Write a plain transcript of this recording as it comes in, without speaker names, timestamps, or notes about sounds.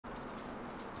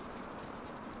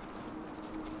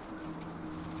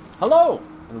Hello,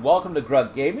 and welcome to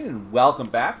Grug Gaming, and welcome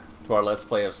back to our Let's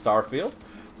Play of Starfield.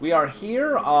 We are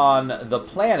here on the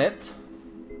planet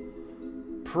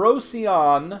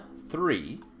Procyon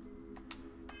 3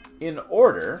 in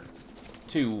order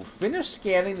to finish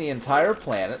scanning the entire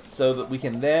planet so that we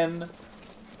can then,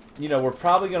 you know, we're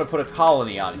probably going to put a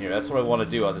colony on here. That's what I want to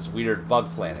do on this weird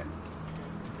bug planet.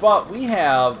 But we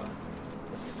have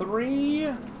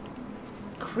 3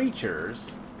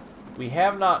 creatures. We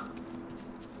have not...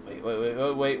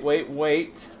 Wait.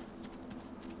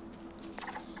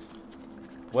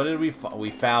 What did we find?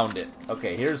 We found it.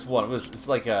 Okay, here's one. It's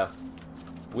like a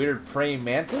weird praying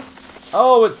mantis.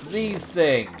 Oh, it's these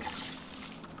things.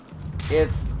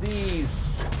 It's these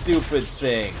stupid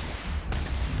things.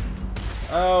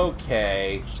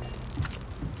 Okay.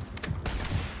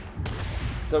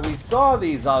 So we saw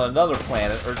these on another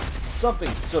planet, or something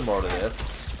similar to this.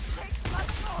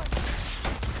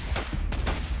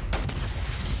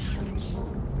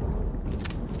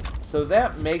 So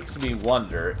that makes me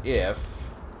wonder if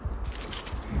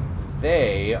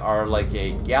they are like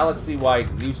a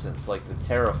galaxy-wide nuisance, like the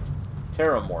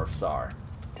terramorphs are.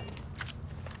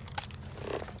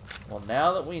 Well,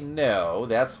 now that we know,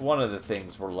 that's one of the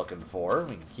things we're looking for.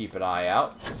 We can keep an eye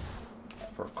out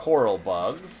for coral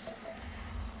bugs.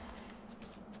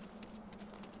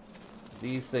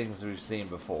 These things we've seen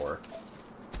before.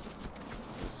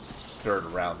 Just skirt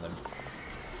around them.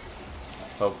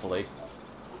 Hopefully.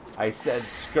 I said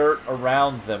skirt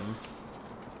around them.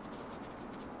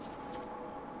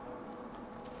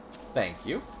 Thank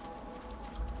you.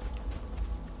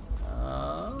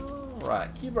 Alright,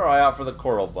 keep our eye out for the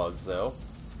coral bugs, though.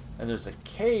 And there's a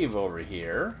cave over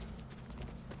here.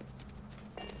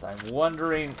 So I'm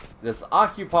wondering, does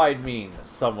occupied mean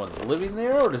someone's living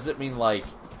there, or does it mean, like,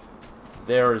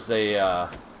 there's a,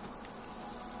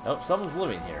 Nope, someone's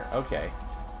living here. Okay.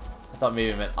 I thought maybe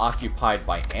it meant occupied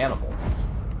by animals.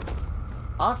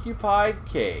 Occupied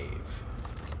cave.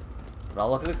 I'm not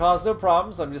looking to cause no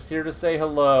problems. I'm just here to say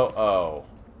hello. Oh.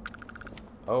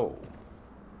 Oh.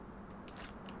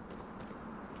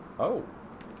 Oh.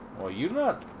 Well, you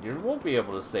won't be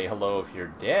able to say hello if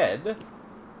you're dead.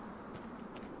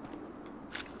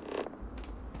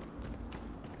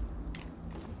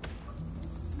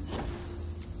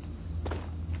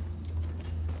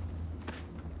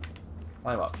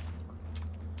 Climb up.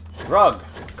 Drug,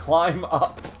 climb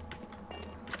up.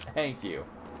 Thank you.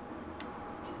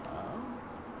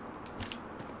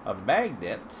 A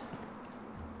magnet.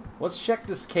 Let's check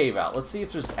this cave out. Let's see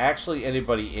if there's actually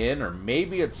anybody in, or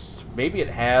maybe it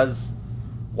has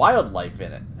wildlife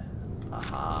in it.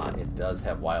 Aha, it does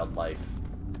have wildlife.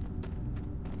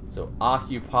 So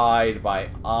occupied by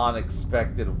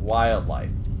unexpected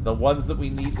wildlife. The ones that we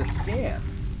need to scan.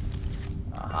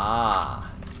 Aha.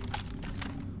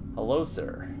 Hello,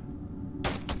 sir.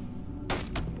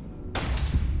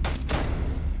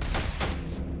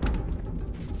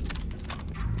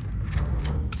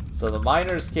 So the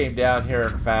miners came down here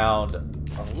and found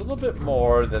a little bit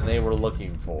more than they were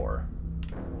looking for.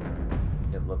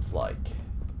 It looks like.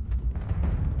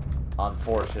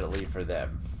 Unfortunately for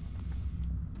them.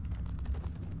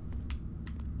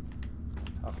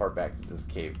 How far back does this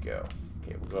cave go?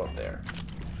 Okay, we'll go up there.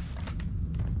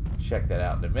 Check that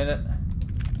out in a minute.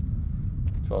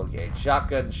 12 gauge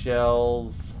shotgun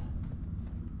shells.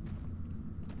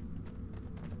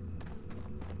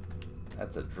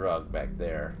 That's a drug back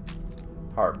there.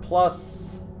 Heart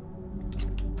plus.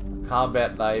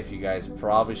 Combat knife. You guys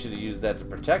probably should have used that to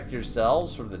protect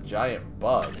yourselves from the giant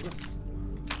bugs.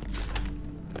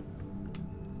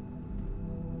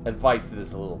 Advice that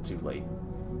is a little too late.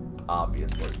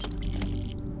 Obviously.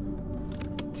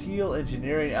 Teal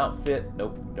engineering outfit.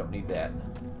 Nope, don't need that.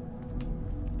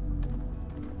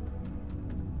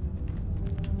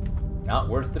 Not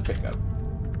worth the pickup.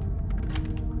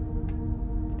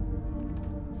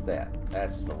 That?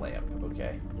 That's the lamp.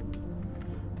 Okay.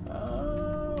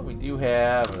 We do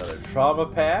have another trauma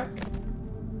pack.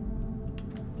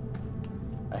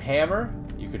 A hammer.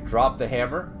 You could drop the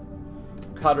hammer.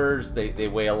 Cutters, they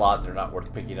weigh a lot. They're not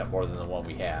worth picking up more than the one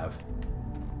we have.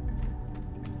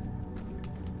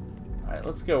 Alright,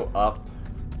 let's go up.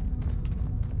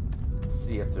 Let's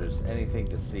see if there's anything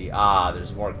to see. Ah,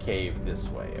 there's more cave this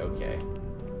way. Okay.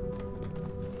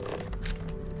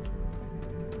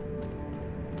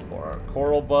 Our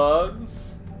coral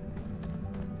bugs.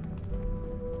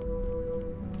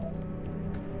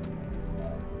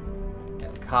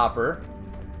 And copper.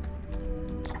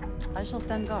 I shall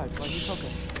stand guard while you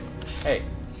focus. Hey.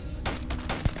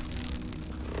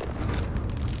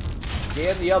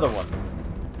 Scan the other one.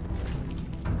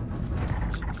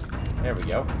 There we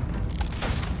go.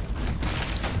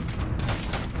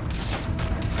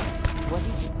 What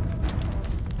is it?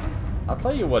 I'll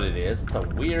tell you what it is. It's a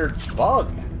weird bug.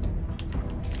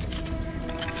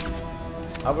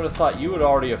 I would have thought you would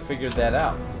already have figured that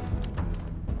out.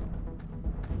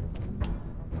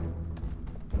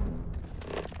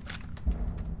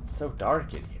 It's so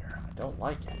dark in here. I don't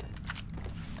like it.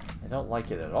 I don't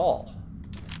like it at all.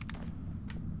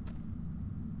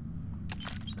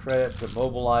 Credits,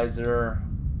 immobilizer,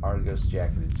 Argos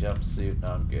jacket and jumpsuit. No,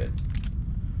 I'm good.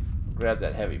 I'll grab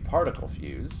that heavy particle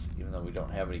fuse, even though we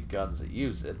don't have any guns that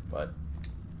use it, but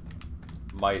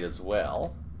might as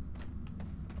well.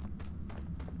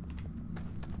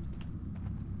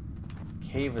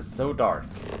 This cave is so dark.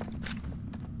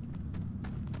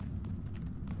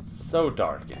 So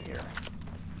dark in here.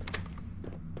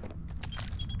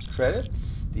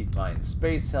 Credits, deep mine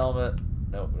space helmet.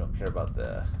 Nope, we don't care about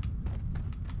the...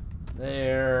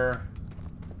 There.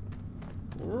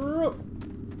 Whoop.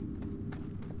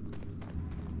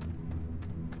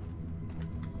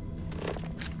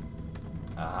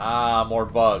 Ah, more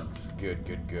bugs. Good,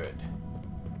 good, good.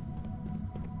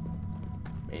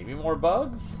 Maybe more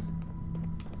bugs?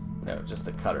 No, just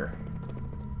a cutter.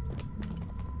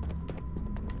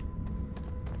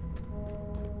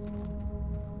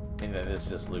 And then this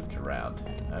just looped around.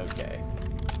 Okay.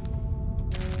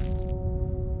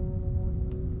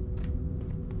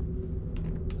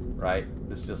 Right,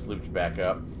 this just loops back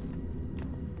up.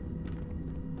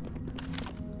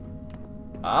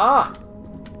 Ah!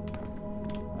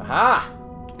 Aha!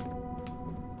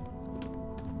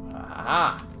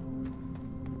 Aha!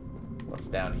 What's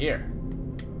down here?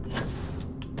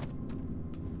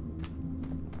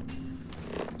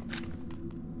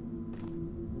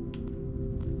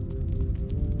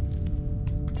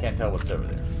 Can't tell what's over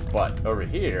there. But over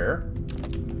here,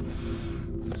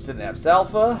 some Synapse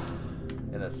Alpha.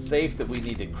 In a safe that we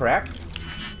need to crack.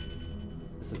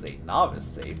 This is a novice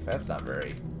safe. That's not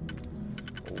very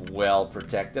well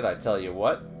protected, I tell you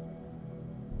what.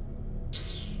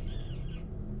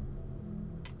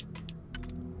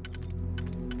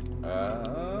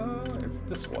 It's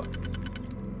this one.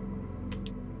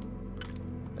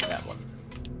 And that one.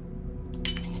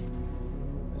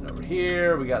 And over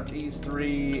here, we got these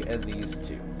three and these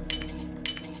two.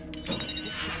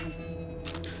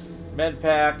 Med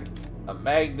pack. A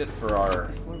magnet for our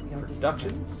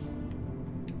productions.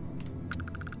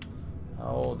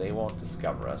 Oh, they won't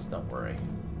discover us, don't worry.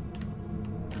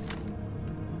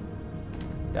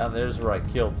 Down there's where I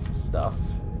killed some stuff.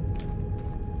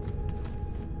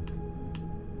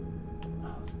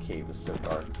 Oh, this cave is so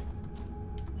dark.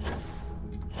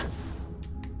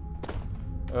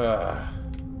 Ugh.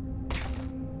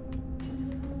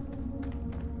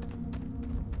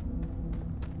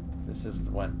 This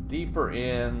just went deeper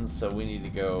in, so we need to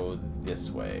go this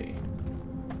way.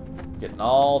 Getting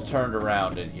all turned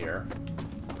around in here.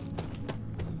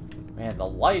 Man, the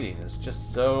lighting is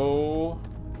just so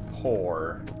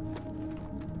poor.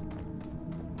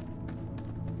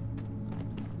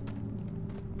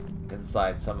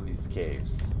 Inside some of these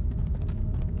caves.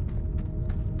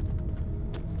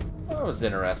 That was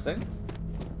interesting.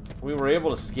 We were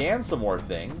able to scan some more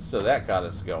things, so that got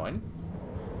us going.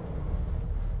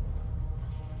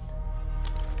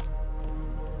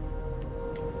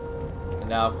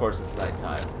 Now, of course, it's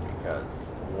nighttime, because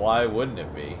why wouldn't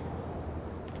it be?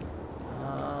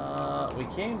 We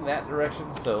came that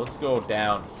direction, so let's go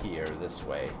down here, this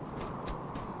way.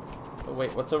 Oh,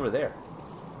 wait, what's over there?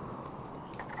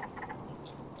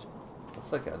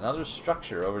 Looks like another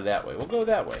structure over that way. We'll go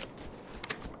that way.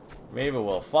 Maybe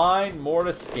we'll find more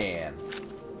to scan.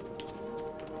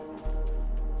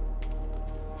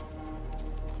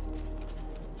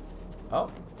 Oh,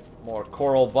 more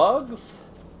coral bugs.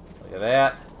 Look at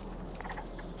that.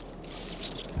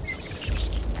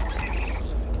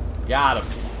 Got him.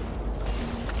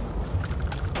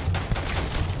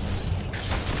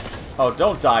 Oh,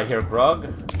 don't die here,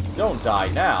 Grug. Don't die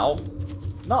now.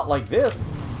 Not like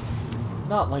this.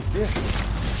 Not like this.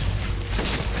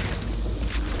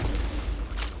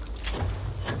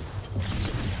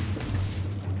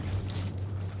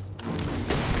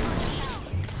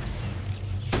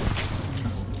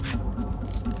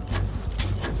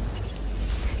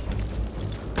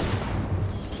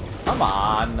 Come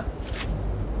on.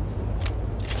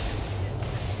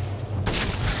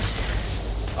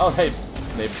 Oh,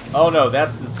 oh no,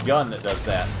 that's this gun that does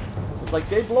that. It's like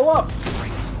they blow up.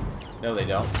 No, they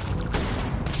don't.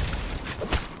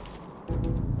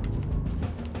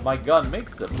 My gun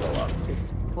makes them blow up. The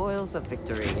spoils of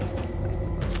victory, I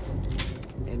suppose.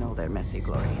 In all their messy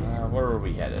glory. Where are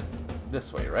we headed?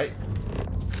 This way, right?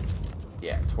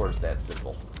 Yeah, towards that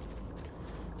symbol.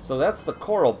 So that's the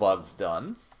coral bugs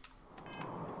done.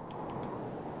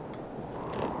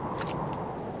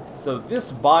 So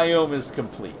this biome is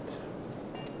complete.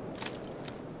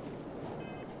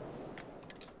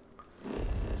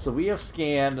 So we have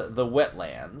scanned the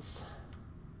wetlands.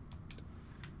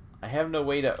 I have no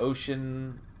way to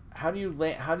ocean. How do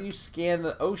you scan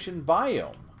the ocean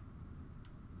biome?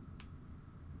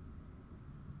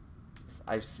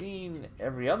 I've seen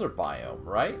every other biome,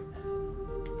 right?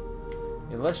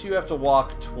 Unless you have to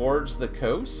walk towards the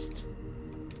coast.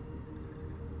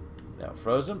 No,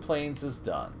 frozen plains is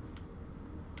done.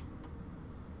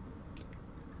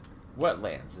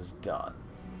 Wetlands is done.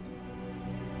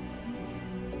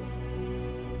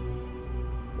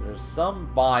 There's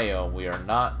some biome we are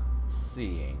not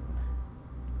seeing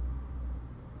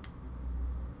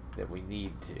that we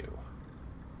need to.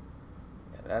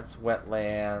 Yeah, that's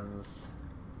wetlands,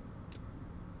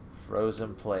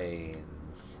 frozen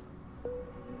plains.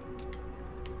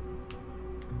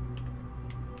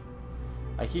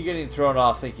 I keep getting thrown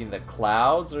off thinking the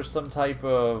clouds are some type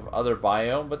of other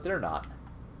biome, but they're not.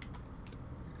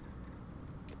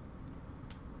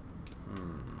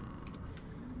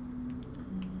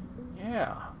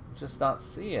 Yeah, I'm just not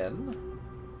seeing.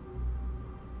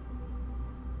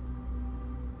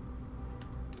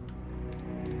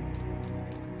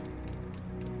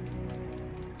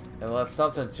 Unless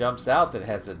something jumps out that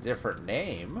has a different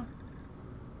name.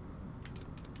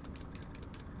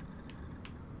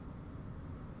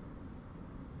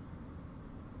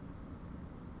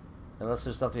 Unless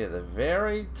there's something at the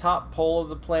very top pole of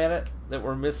the planet that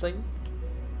we're missing.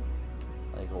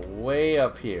 Like way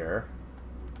up here.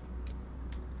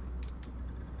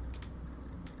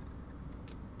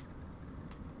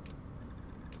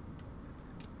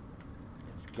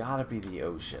 It's gotta be the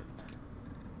ocean.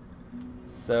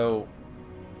 So,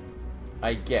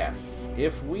 I guess,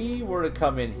 if we were to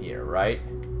come in here, right?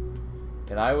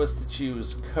 And I was to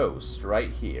choose coast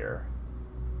right here.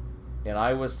 And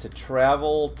I was to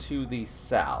travel to the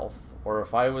south, or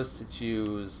if I was to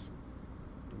choose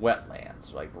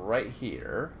wetlands, like right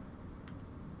here,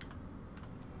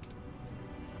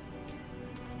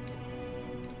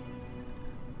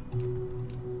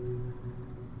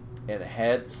 and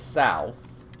head south,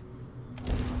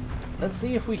 let's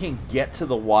see if we can get to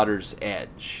the water's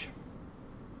edge.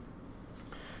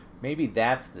 Maybe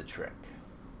that's the trick.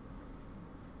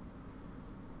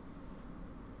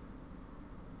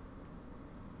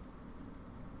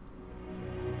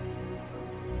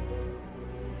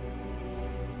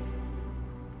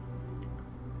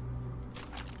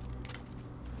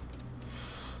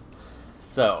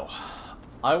 So,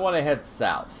 I want to head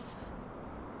south.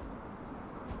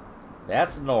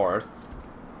 That's north.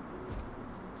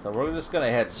 So we're just going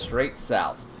to head straight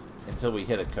south until we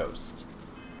hit a coast.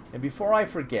 And before I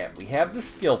forget, we have the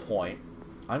skill point.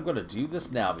 I'm going to do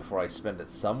this now before I spend it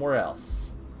somewhere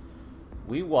else.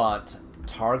 We want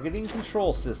targeting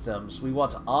control systems. We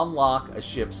want to unlock a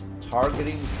ship's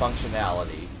targeting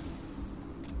functionality.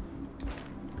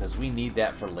 Because we need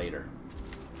that for later.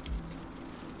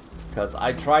 Because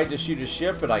I tried to shoot a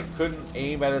ship and I couldn't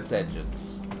aim at its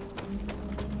engines.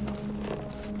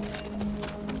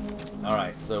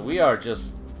 Alright, so we are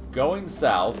just going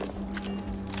south.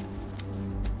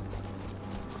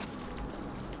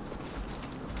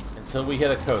 Until we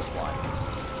hit a coastline.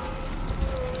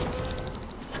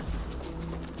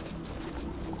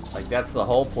 Like, that's the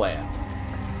whole plan.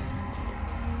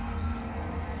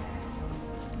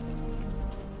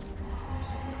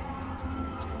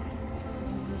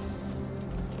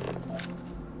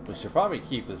 We should probably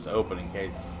keep this open in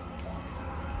case...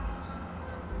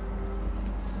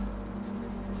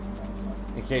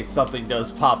 In case something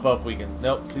does pop up, we can...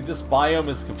 Nope, see, this biome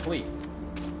is complete.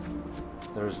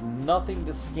 There's nothing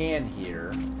to scan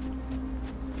here.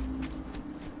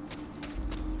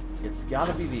 It's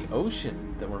gotta be the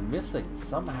ocean that we're missing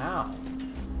somehow.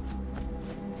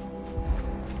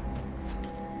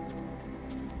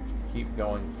 Keep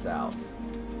going south.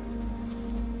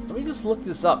 Let me just look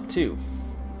this up, too.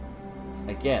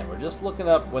 Again, we're just looking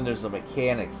up when there's a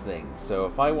mechanics thing. So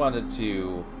if I wanted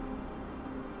to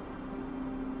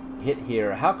hit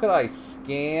here, how could I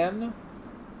scan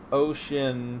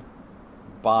ocean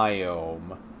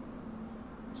biome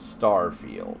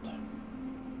Starfield?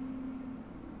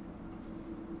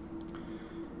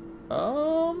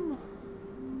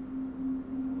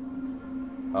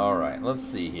 Alright, let's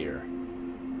see here.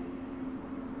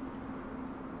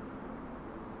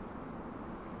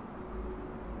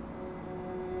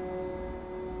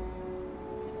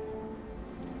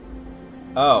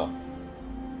 Oh.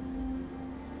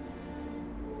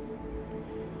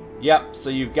 Yep, so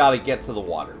you've got to get to the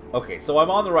water. Okay, so I'm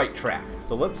on the right track.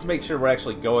 So let's make sure we're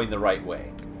actually going the right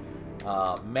way.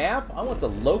 Map, I want the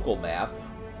local map.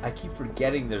 I keep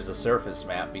forgetting there's a surface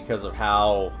map because of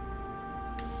how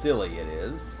silly it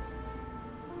is.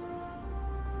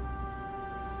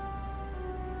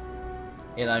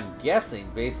 And I'm guessing,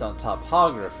 based on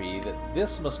topography, that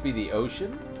this must be the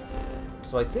ocean.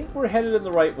 So I think we're headed in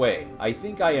the right way. I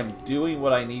think I am doing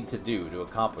what I need to do to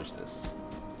accomplish this.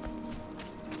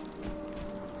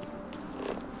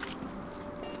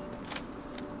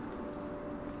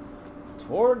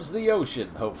 Towards the ocean,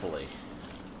 hopefully.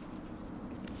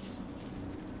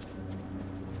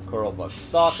 Coral bug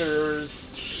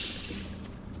stalkers.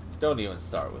 Don't even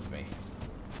start with me.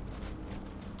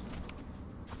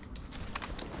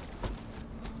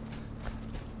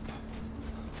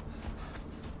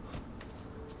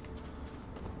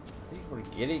 I think we're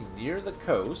getting near the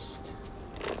coast.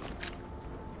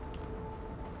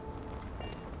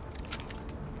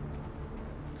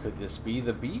 Could this be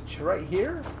the beach right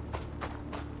here?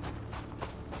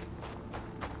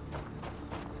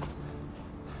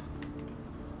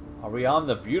 Are we on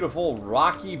the beautiful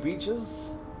rocky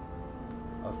beaches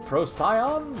of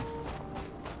Procyon?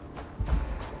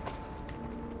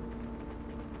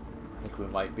 I think we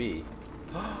might be.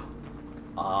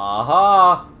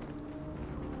 Aha!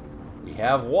 We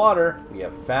have water. We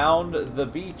have found the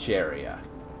beach area.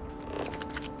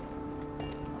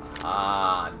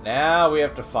 Ah, now we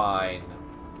have to find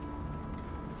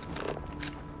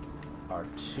our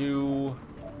two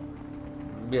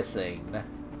missing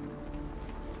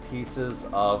pieces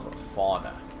of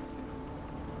fauna.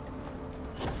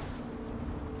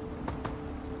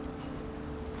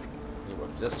 We will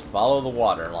just follow the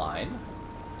water line.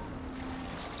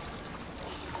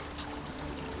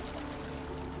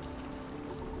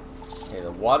 Okay,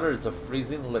 the water is a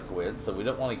freezing liquid, so we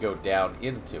don't want to go down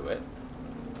into it.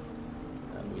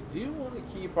 And we do want to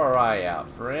keep our eye out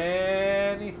for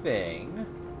anything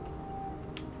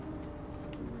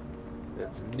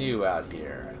that's new out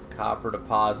here. Copper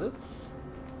deposits.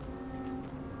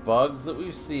 Bugs that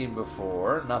we've seen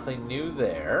before. Nothing new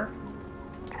there.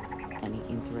 Any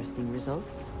interesting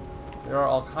results? There are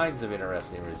all kinds of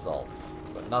interesting results,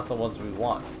 but not the ones we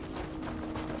want.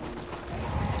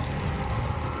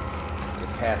 Get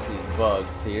past these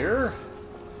bugs here.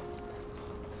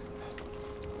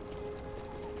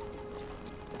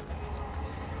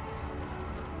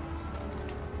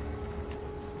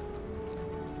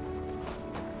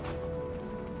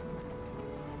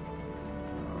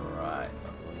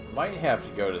 Might have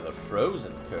to go to the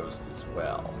frozen coast as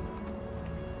well.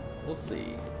 We'll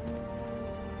see.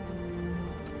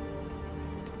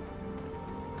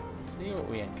 See what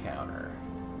we encounter.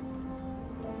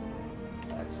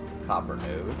 That's the copper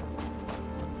node.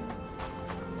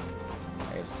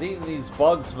 I have seen these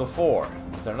bugs before.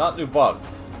 These are not new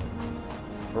bugs.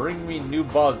 Bring me new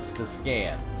bugs to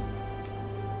scan.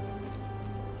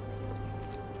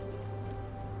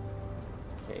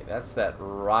 Okay, that's that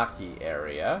rocky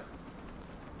area.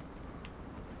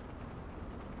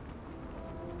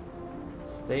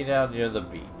 Stay down near the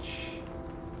beach.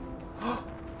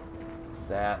 Is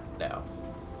that? No.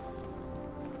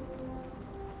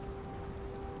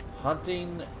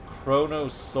 Hunting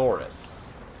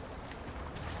Chronosaurus.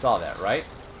 Saw that, right?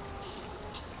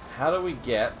 How do we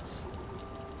get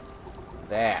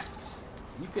that?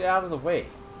 You get out of the way.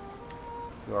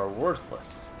 You are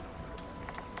worthless.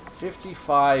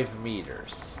 55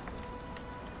 meters.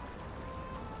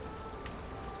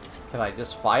 Can I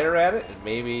just fire at it and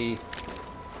maybe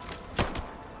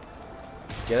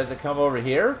get it to come over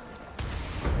here?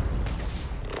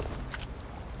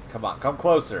 Come on, come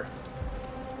closer.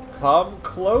 Come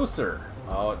closer.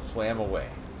 Oh, it swam away.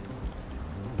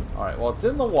 Alright, well, it's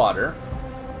in the water.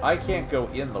 I can't go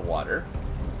in the water,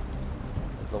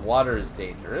 because the water is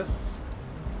dangerous.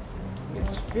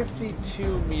 It's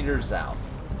 52 meters out.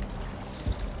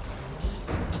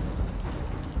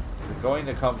 Is it going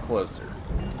to come closer?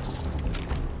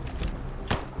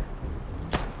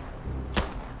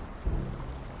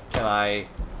 Can I?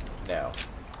 No.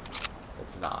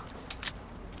 It's not.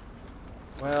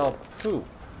 Well, poop.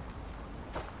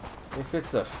 If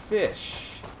it's a fish...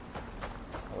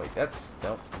 Oh wait, that's...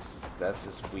 Nope. That's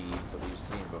just weeds that we've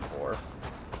seen before.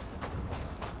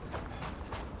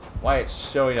 Why it's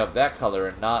showing up that color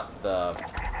and not the...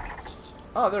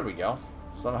 Oh, there we go.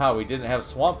 Somehow we didn't have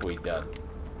swamp weed done.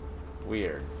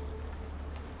 Weird.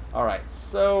 Alright,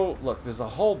 so, look, there's a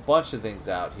whole bunch of things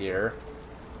out here.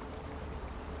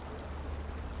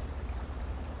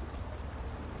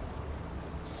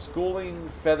 Schooling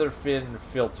Featherfin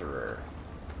Filterer.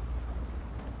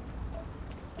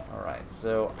 Alright,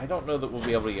 so I don't know that we'll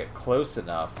be able to get close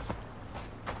enough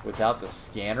without the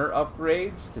scanner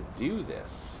upgrades to do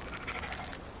this.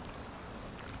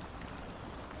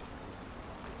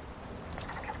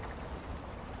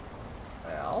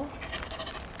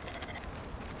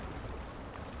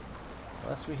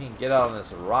 Unless we can get out on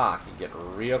this rock and get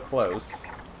real close.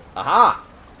 Aha!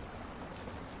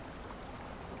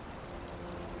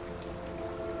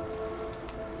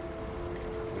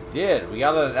 We did. We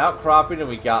got an outcropping and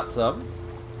we got some.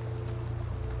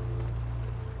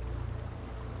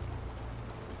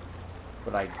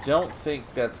 But I don't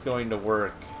think that's going to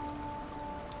work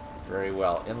very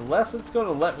well. Unless it's going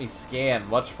to let me scan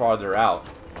much farther out.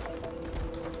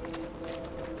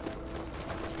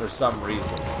 For some reason.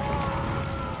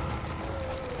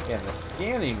 Again, the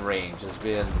scanning range has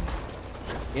been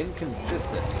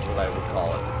inconsistent, is what I would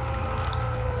call it.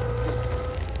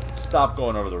 Just stop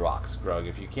going over the rocks, Grug.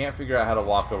 If you can't figure out how to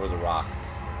walk over the rocks,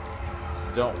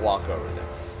 don't walk over them.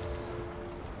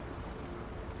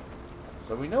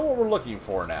 So we know what we're looking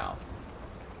for now.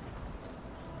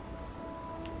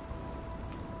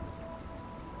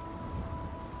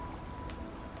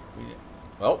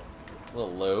 Oh, a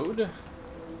little load.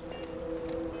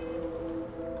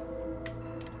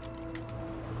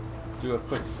 Do a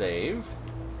quick save.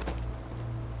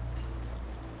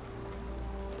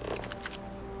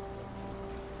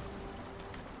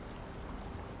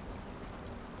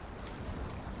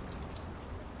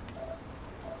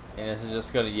 And this is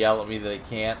just going to yell at me that it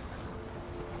can't.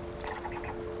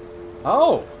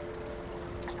 Oh!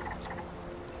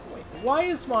 Wait, why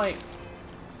is my...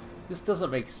 This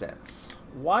doesn't make sense.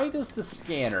 Why does the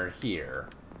scanner here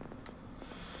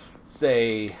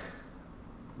say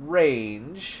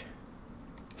range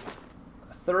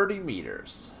 30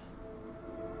 meters?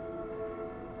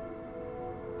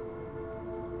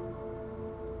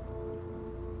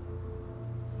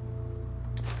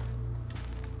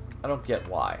 I don't get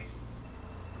why.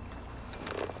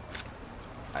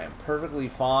 I am perfectly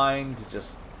fine to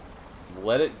just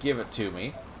let it give it to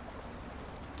me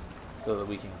so that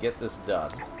we can get this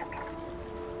done.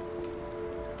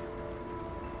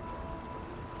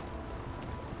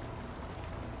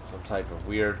 Some type of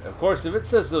weird... Of course, if it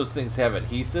says those things have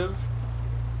adhesive,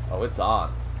 oh, it's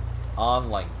on. On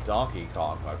like Donkey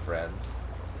Kong, my friends.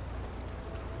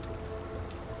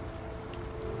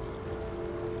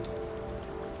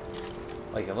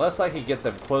 Like, unless I can get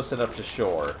them close enough to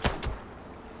shore.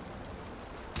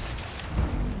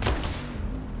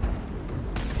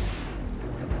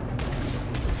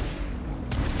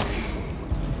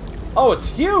 Oh, it's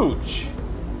huge!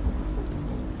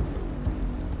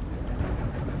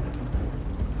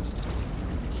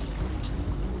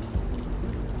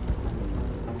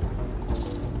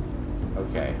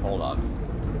 Okay, hold on.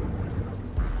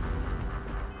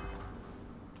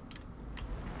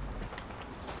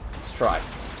 Let's try.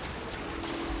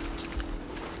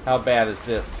 How bad is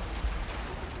this?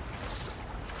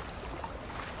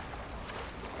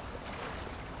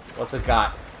 What's it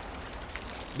got?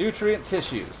 Nutrient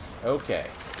tissues. Okay.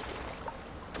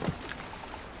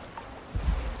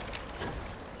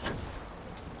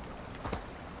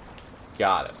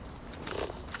 Got it.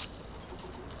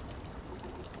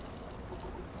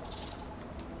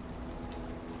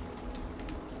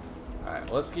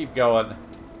 Alright, let's keep going.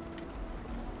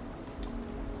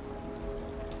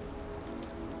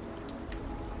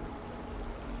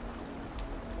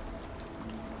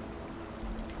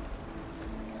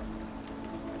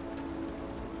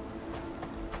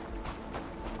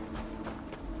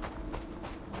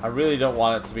 I really don't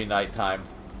want it to be nighttime.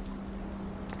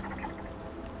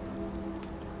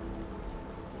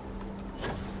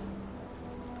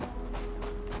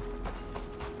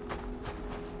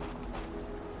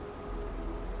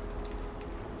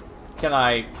 Can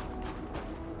I...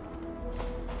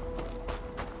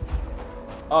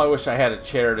 Oh, I wish I had a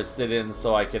chair to sit in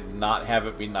so I could not have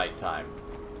it be nighttime.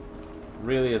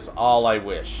 Really is all I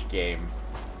wish, game.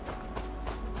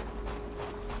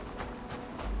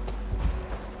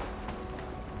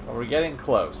 Well, we're getting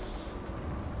close.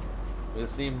 We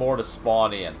just need more to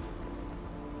spawn in.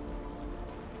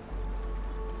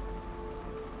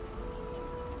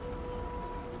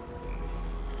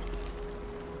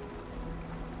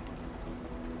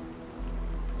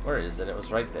 Where is it? It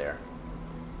was right there.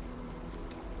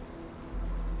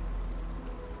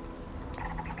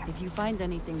 If you find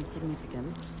anything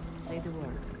significant, say the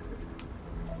word.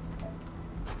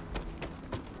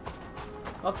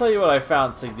 I'll tell you what I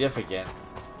found significant.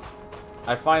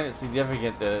 I find it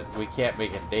significant that we can't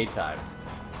make it daytime.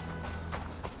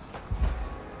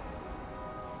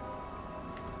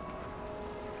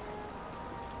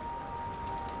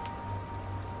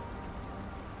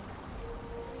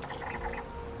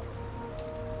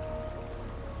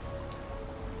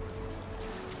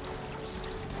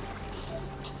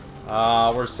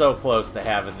 We're so close to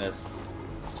having this.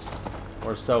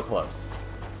 We're so close.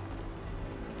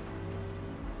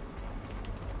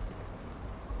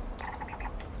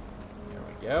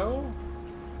 we go.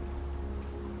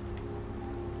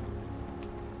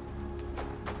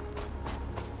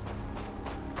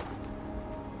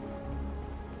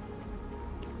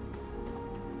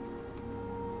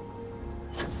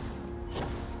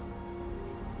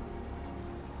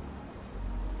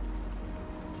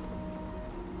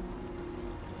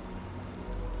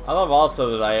 I love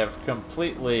also that I have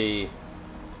completely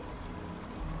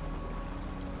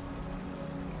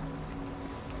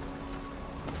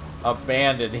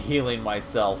abandoned healing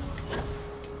myself.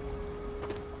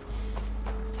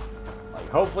 Like,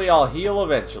 hopefully I'll heal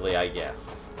eventually, I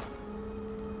guess.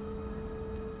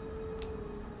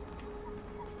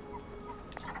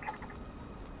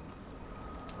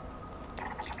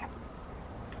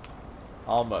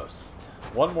 Almost.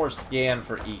 One more scan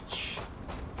for each.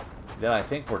 Then I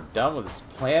think we're done with this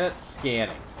planet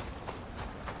scanning.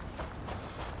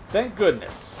 Thank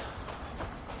goodness.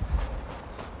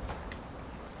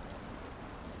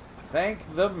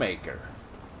 Thank the maker.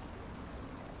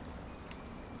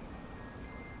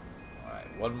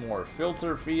 Alright, one more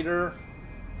filter feeder.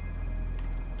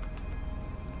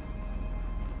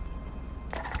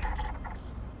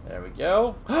 There we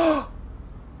go.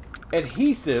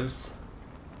 Adhesives?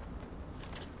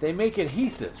 They make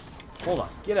adhesives. Hold on,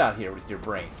 get out here with your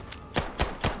brain.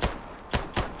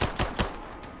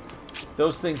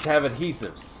 Those things have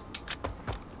adhesives.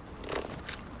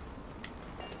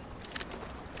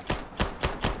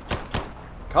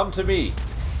 Come to me.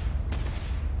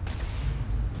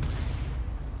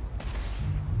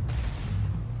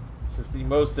 This is the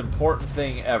most important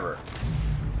thing ever.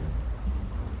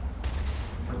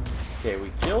 Okay,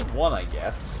 we killed one, I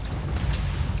guess.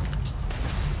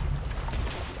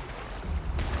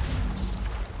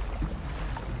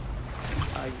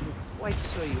 Are you quite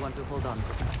sure you want to hold on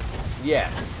to that?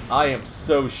 Yes, I am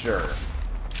so sure.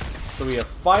 So we have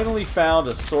finally found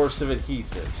a source of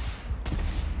adhesives.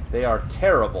 They are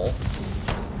terrible.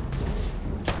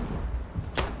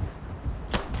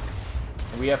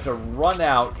 We have to run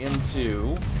out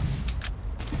into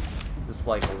this,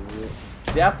 like,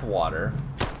 death water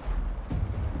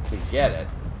to get it.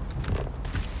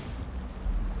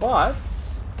 But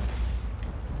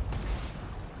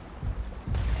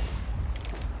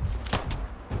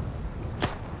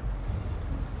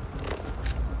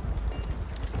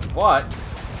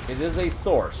it is a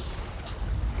source.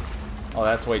 Oh,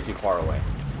 that's way too far away.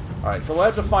 Alright, so we'll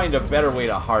have to find a better way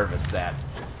to harvest that.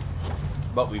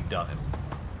 But we've done it.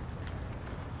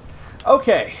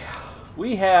 Okay,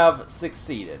 we have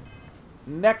succeeded.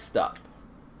 Next up,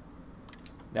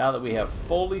 now that we have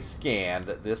fully scanned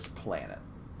this planet,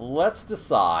 let's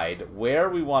decide where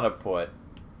we want to put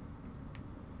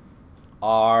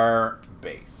our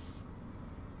base.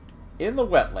 In the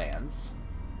wetlands.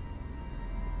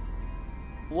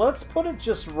 Let's put it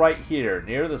just right here,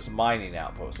 near this mining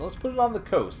outpost. Let's put it on the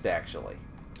coast, actually.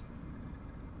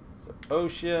 So,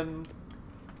 ocean.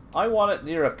 I want it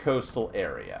near a coastal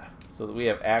area, so that we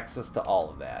have access to all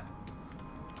of that.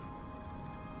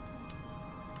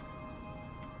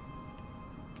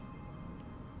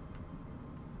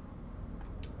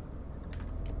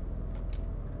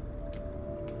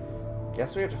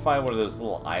 Guess we have to find one of those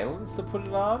little islands to put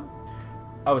it on.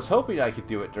 I was hoping I could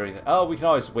do it during the... Oh, we can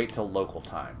always wait till local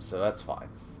time, so that's fine.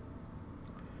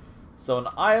 So an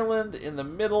island in the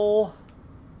middle.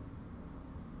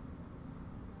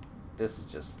 This is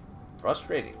just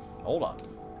frustrating. Hold on.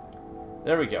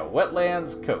 There we go.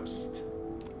 Wetlands, coast.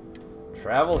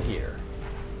 Travel here.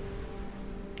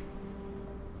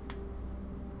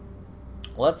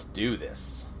 Let's do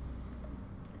this.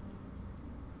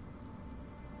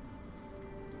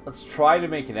 Let's try to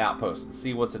make an outpost and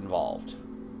see what's involved.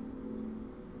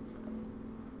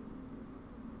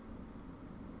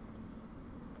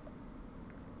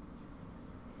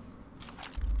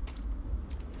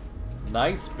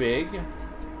 Nice big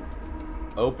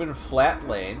open flat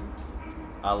land.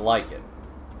 I like it.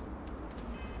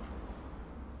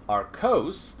 Our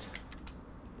coast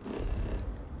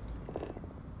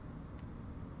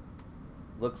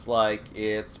looks like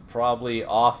it's probably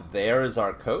off there is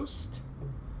our coast.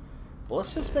 Well,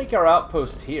 let's just make our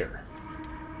outpost here.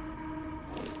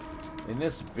 In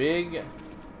this big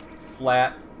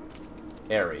flat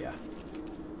area.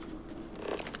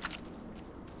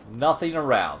 Nothing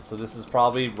around, so this is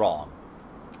probably wrong.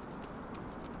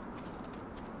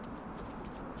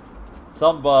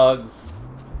 Some bugs.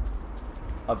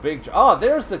 A big... Oh,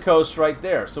 there's the coast right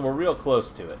there, so we're real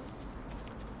close to it.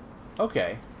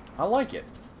 Okay, I like it.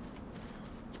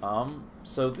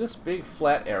 So this big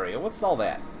flat area, what's all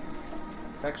that?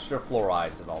 Texture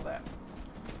fluorides and all that.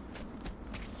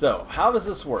 So, how does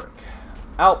this work?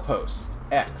 Outpost,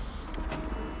 X.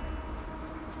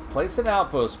 Place an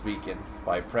outpost beacon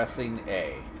by pressing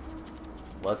A.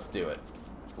 Let's do it.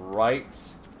 Right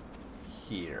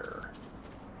here.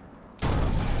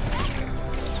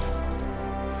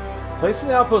 Placing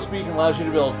an outpost beacon allows you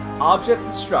to build objects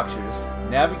and structures,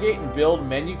 navigate and build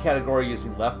menu category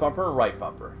using left bumper and right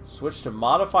bumper. Switch to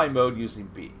modify mode using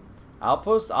B.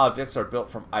 Outpost objects are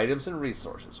built from items and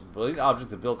resources. Building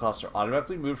objects, the build costs are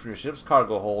automatically moved from your ship's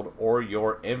cargo hold or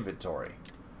your inventory.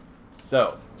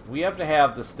 So, we have to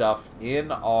have the stuff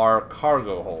in our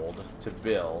cargo hold to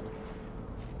build.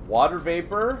 Water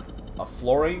vapor, a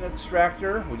fluorine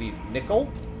extractor, we need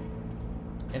nickel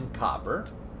and copper.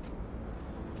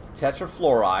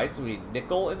 Tetrafluorides, we need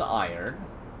nickel and iron.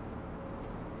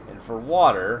 And for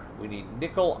water, we need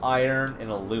nickel, iron, and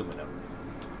aluminum.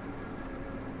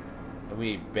 And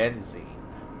we need benzene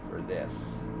for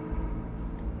this.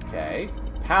 Okay,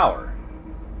 power.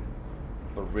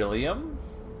 Beryllium.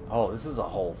 Oh, this is a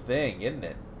whole thing, isn't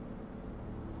it?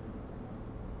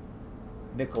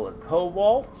 Nickel and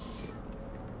cobalts.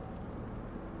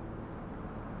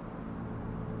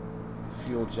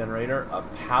 Fuel generator. A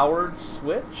powered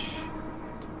switch.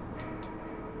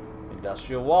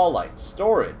 Industrial wall light.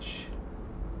 Storage.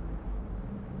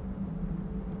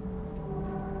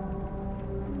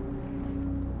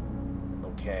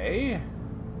 Okay.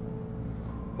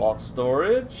 Bulk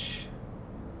storage.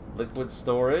 Liquid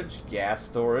storage. Gas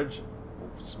storage.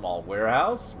 Small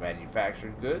warehouse.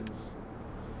 Manufactured goods.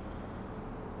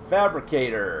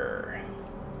 Fabricator.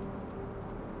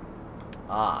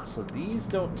 Ah, so these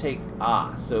don't take...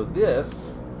 Ah, so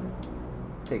this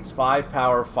takes 5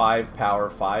 power, 5 power,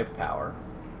 5 power.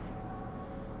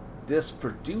 This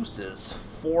produces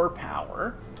 4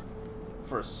 power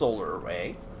for a solar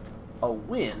array. A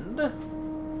wind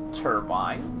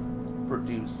turbine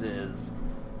produces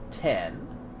 10.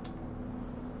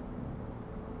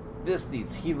 This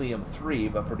needs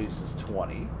helium-3 but produces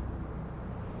 20.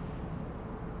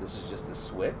 This is just a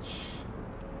switch.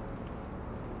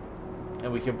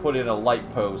 And we can put in a light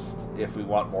post if we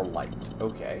want more light.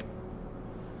 Okay.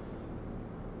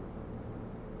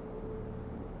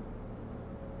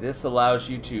 This allows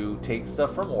you to take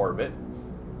stuff from orbit.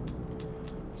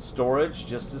 Storage,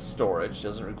 just as storage,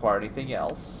 doesn't require anything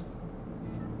else.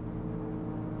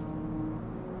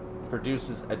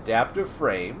 Produces adaptive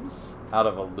frames out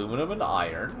of aluminum and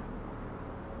iron.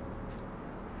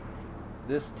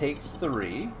 This takes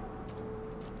 3.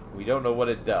 We don't know what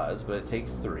it does, but it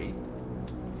takes 3.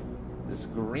 This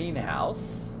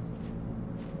greenhouse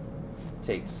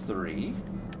takes 3.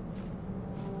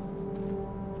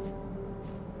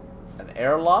 An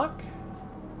airlock.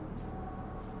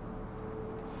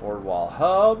 Forward wall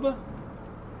hub.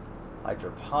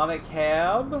 Hydroponic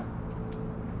hab.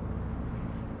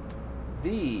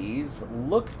 These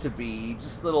look to be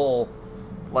just little,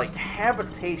 like,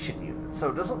 habitation units. So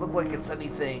it doesn't look like it's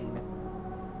anything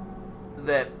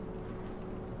that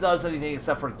does anything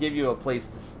except for give you a place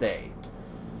to stay.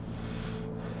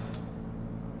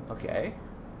 Okay.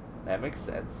 That makes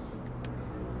sense.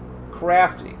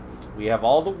 Crafting. We have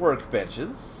all the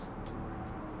workbenches.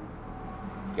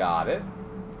 Got it.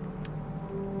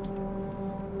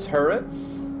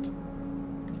 Turrets.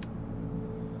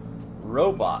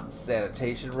 Robots.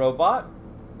 Sanitation robot.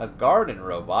 A garden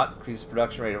robot. Increases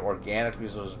production rate of organic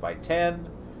resources by 10.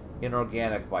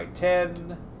 Inorganic by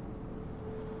 10.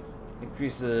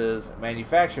 Increases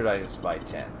manufactured items by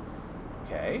 10.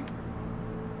 Okay.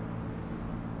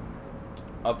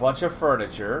 A bunch of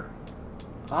furniture.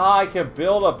 Ah, I can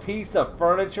build a piece of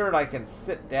furniture and I can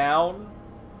sit down.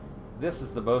 This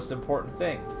is the most important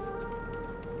thing.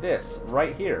 This,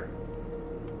 right here.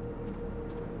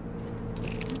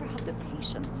 Never have the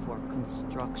patience for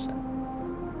construction.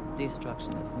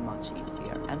 Destruction is much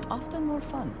easier and often more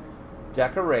fun.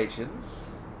 Decorations.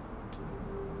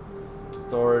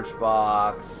 Storage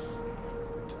box.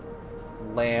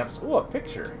 Lamps. Ooh, a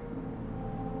picture.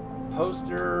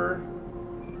 Poster.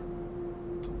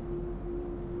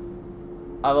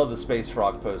 I love the Space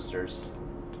Frog posters.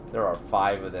 There are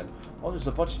 5 of them. Oh, there's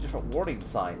a bunch of different warning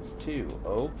signs, too.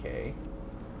 Okay.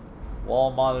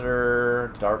 Wall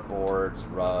monitor, dartboards,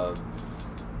 rugs.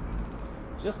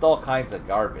 Just all kinds of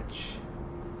garbage.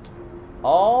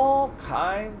 All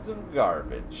kinds of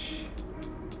garbage.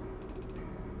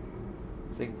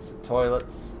 Sinks and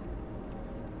toilets.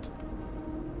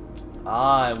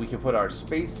 Ah, and we can put our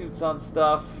spacesuits on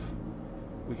stuff.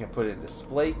 We can put in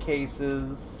display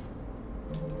cases.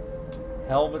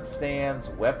 Helmet stands,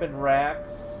 weapon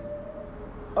racks.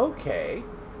 Okay.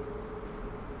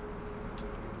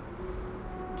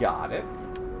 Got it.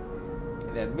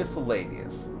 And then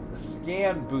miscellaneous. A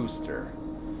scan booster.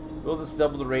 Will this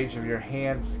double the range of your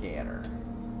hand scanner?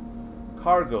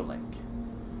 Cargo link.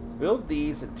 Build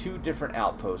these at 2 different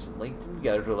outposts and link them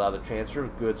together to allow the transfer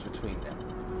of goods between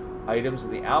them. Items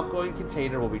in the outgoing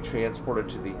container will be transported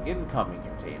to the incoming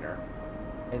container,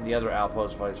 and the other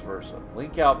outpost vice versa.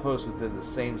 Link outposts within the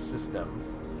same system.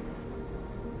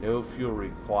 No fuel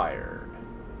required.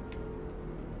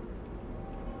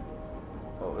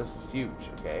 Oh, this is huge,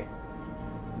 okay.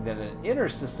 And then an inner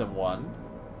system one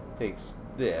takes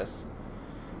this.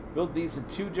 Build these in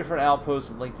 2 different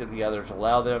outposts and link them together to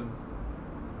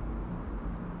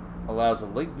allows a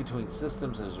link between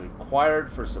systems and is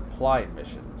required for supply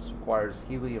missions. Requires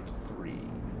helium-3.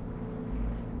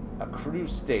 A crew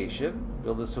station.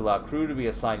 Build this to allow crew to be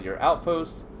assigned to your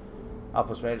outpost.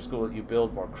 Outpost Manager School will let you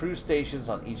build more crew stations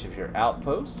on each of your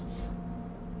outposts.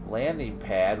 Landing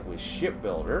pad with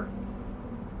shipbuilder.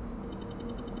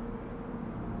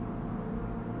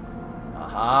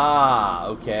 Aha,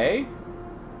 okay.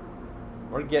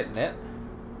 We're getting it.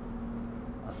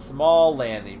 A small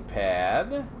landing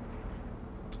pad.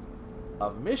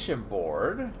 A mission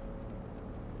board.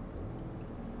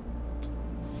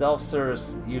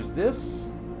 Self-service, use this.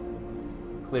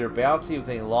 Clear bounty with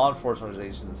any law enforcement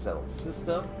organization in the settled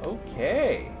system.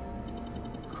 Okay.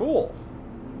 Cool.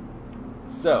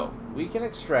 So, we can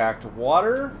extract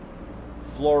water,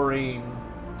 fluorine,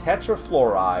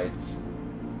 tetrafluorides,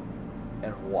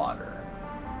 and water.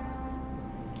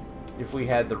 If we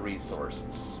had the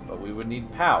resources. But we would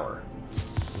need power.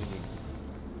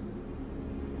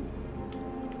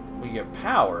 We get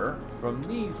power from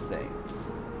these things.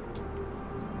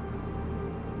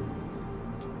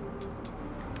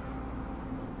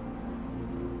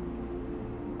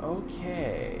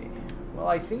 Okay. Well,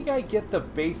 I think I get the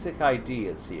basic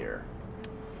ideas here.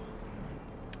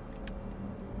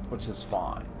 Which is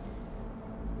fine.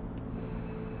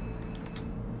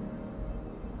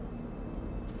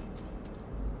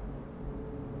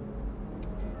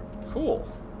 Cool.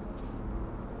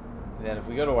 And then if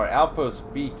we go to our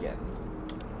outpost beacon,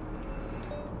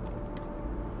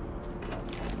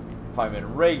 if I'm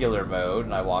in regular mode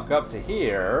and I walk up to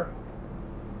here,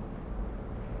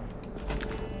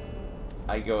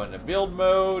 I go into build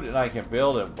mode and I can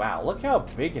build it. Wow, look how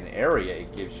big an area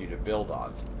it gives you to build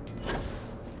on.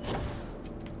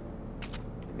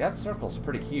 That circle's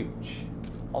pretty huge.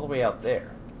 All the way out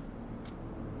there.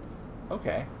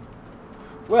 Okay.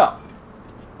 Well,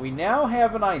 we now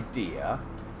have an idea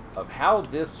of how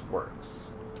this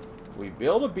works. We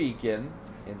build a beacon,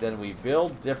 and then we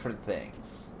build different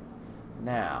things.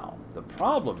 Now, the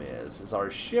problem is our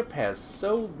ship has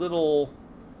so little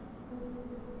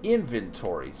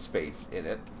inventory space in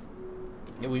it,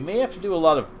 and we may have to do a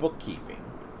lot of bookkeeping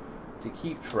to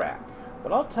keep track.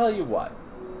 But I'll tell you what,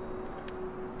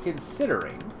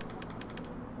 considering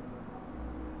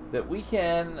that we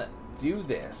can do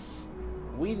this,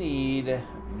 we need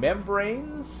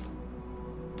membranes,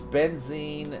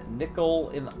 benzene, nickel,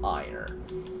 and iron.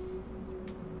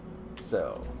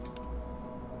 So,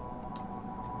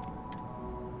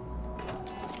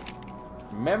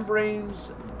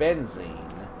 membranes,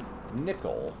 benzene,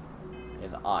 nickel,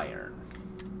 and iron.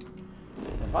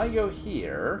 If I go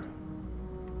here,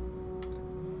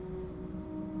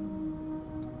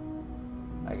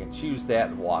 I can choose that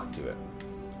and walk to it.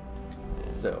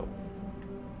 So,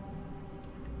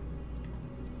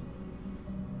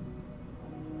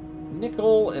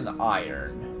 nickel and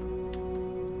iron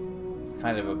is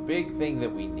kind of a big thing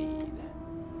that we need.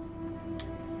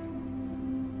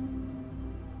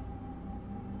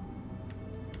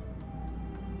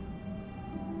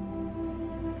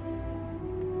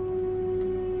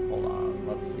 Hold on,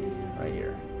 let's see, right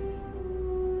here.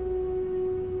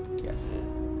 Yes.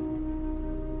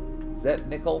 Is that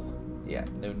nickel? Yeah,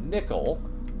 no nickel.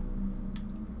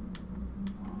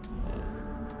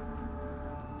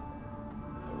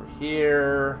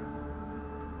 Here.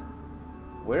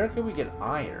 Where can we get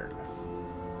iron?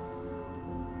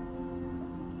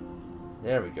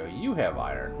 There we go. You have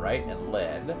iron, right? And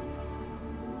lead.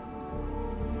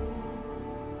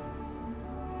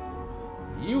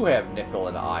 You have nickel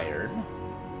and iron.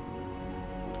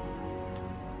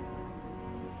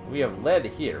 We have lead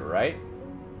here, right?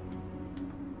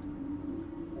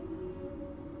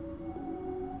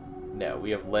 No, we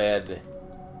have lead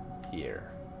here.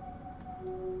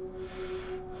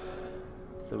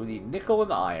 So we need nickel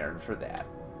and iron for that.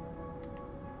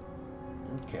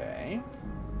 Okay.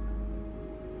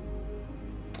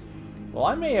 Well,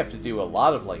 I may have to do a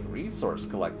lot of, like, resource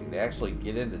collecting to actually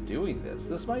get into doing this.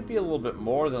 This might be a little bit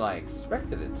more than I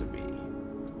expected it to be.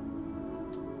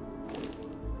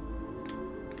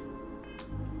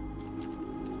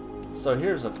 So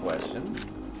here's a question.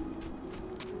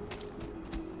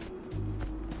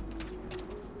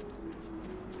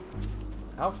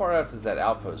 How far out does that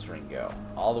outpost ring go?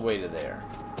 All the way to there.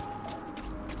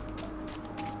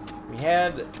 We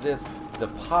had this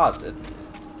deposit,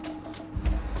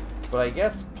 but I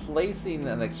guess placing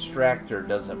an extractor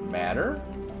doesn't matter.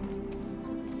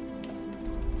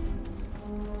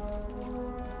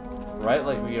 Right?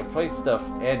 Like, we can place stuff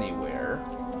anywhere,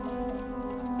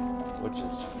 which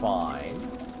is fine.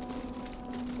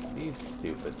 These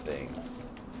stupid things.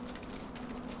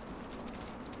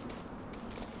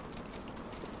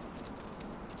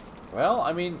 Well,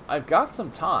 I mean, I've got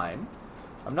some time.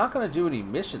 I'm not going to do any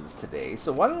missions today,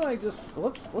 so why don't I just...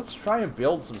 Let's try and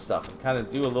build some stuff and kind of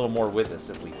do a little more with this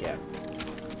if we can.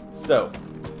 So,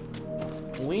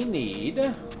 we need...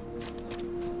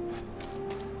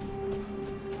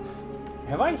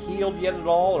 Have I healed yet at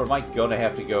all, or am I going to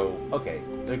have to go... Okay,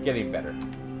 they're getting better.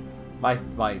 My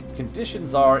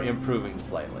conditions are improving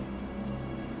slightly.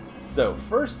 So,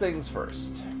 first things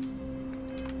first.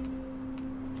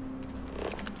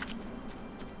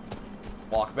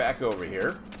 Walk back over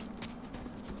here.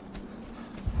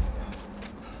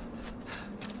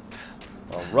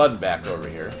 Or run back over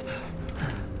here.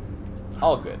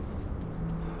 All good.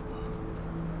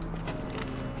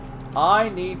 I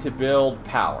need to build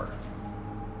power.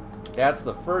 That's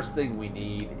the first thing we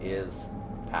need is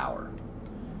power.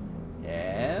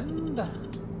 And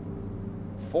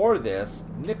for this,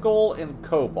 nickel and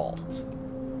cobalt.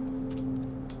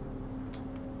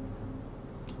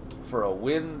 For a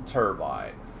wind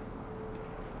turbine.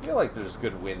 I feel like there's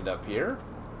good wind up here.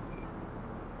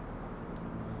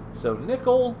 So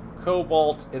nickel,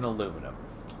 cobalt, and aluminum.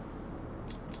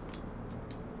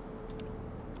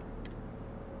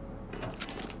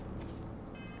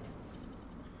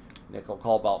 Nickel,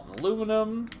 cobalt, and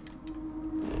aluminum.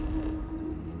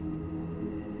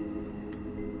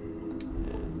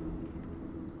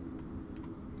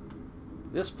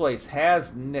 This place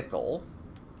has nickel.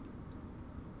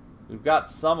 We've got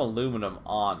some aluminum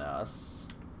on us.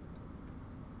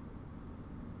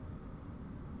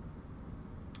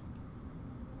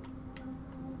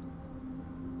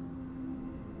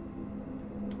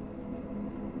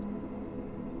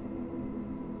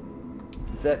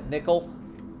 Is that nickel?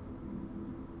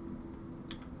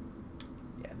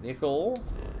 Yeah, nickel.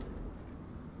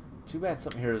 Too bad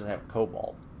something here doesn't have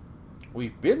cobalt.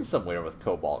 We've been somewhere with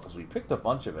cobalt because we picked a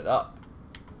bunch of it up.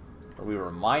 Or we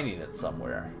were mining it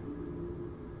somewhere.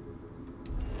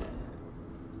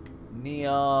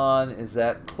 Neon, is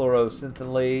that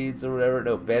chlorosynthenolades or whatever?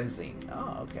 No, benzene.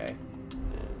 Oh, okay.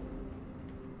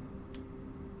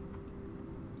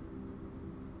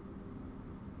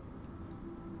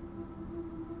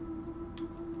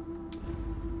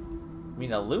 I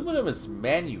mean, aluminum is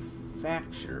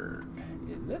manufactured,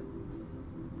 isn't it?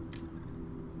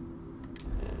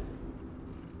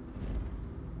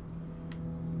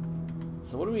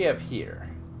 So what do we have here?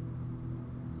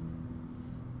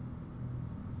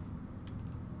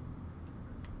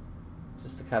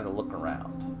 Just to kind of look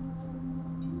around.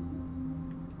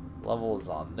 Level is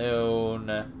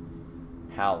unknown.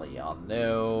 Halley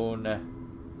unknown.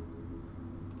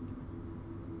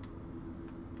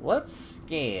 Let's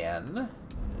scan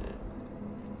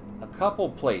a couple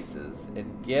places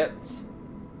and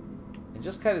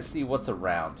just kind of see what's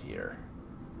around here.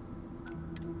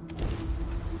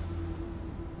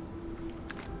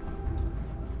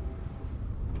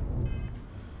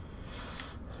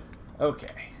 Okay.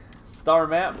 Star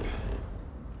map.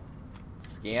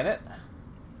 Scan it.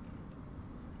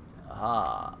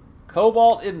 Ah.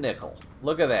 Cobalt and nickel.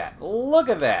 Look at that. Look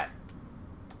at that.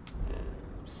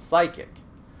 Psychic.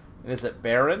 And is it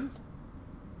barren?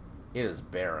 It is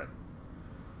barren.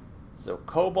 So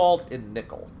cobalt and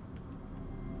nickel.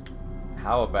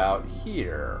 How about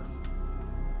here?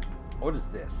 What is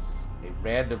this? A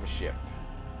random ship.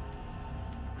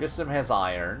 Grissom has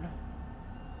iron.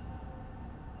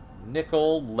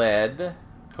 Nickel, lead,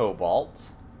 cobalt.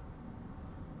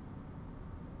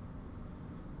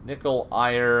 Nickel,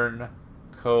 iron,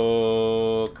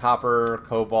 copper,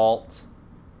 cobalt.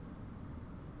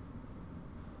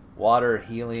 Water,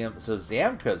 helium. So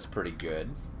Zamka's pretty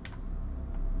good.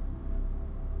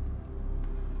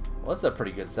 Well, that's a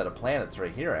pretty good set of planets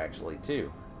right here, actually,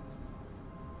 too.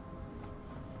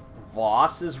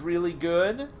 Voss is really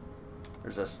good.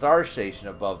 There's a star station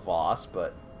above Voss,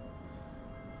 but...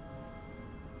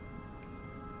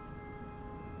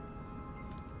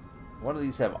 One of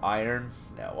these have iron?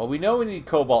 No. Well, we know we need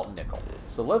cobalt and nickel.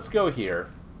 So let's go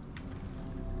here.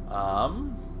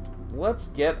 Let's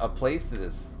get a place that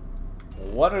is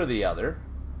one or the other.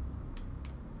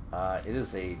 It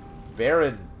is a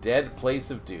barren, dead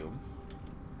place of doom.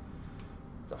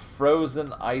 It's a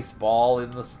frozen ice ball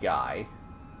in the sky.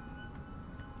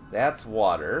 That's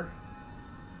water.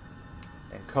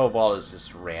 And cobalt is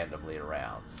just randomly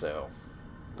around. So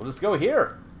we'll just go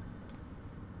here.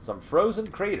 Some frozen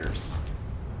craters.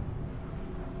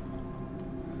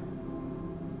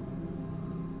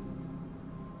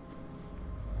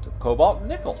 So cobalt and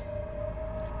nickel.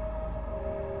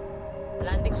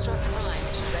 Landing struts primed.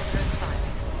 Retros firing.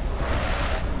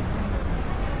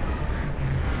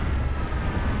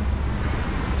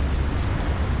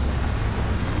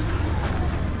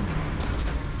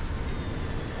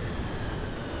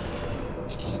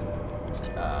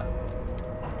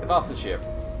 Get off the ship.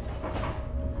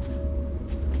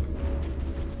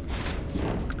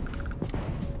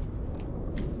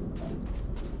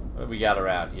 What do we got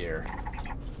around here?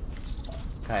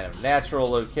 Kind of natural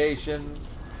location.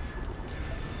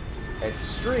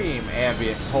 Extreme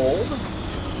ambient cold.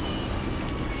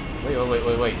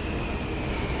 Wait.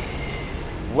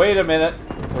 Wait a minute.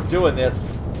 We're doing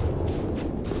this.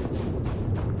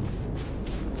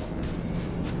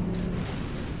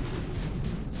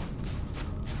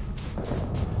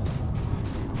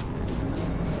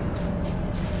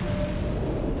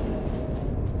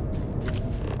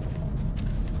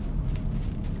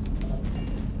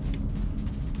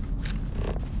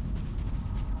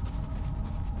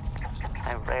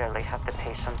 I rarely have the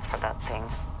patience for that thing.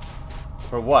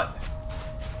 For what?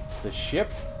 The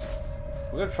ship?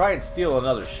 We're gonna try and steal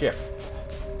another ship.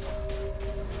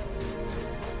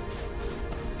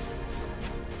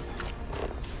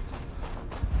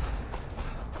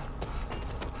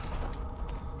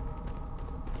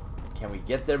 Can we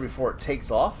get there before it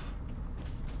takes off?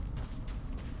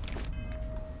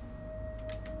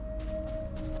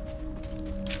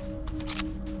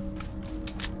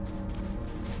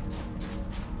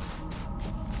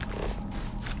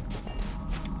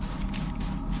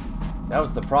 That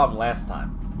was the problem last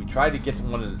time. We tried to get to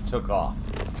one and it took off.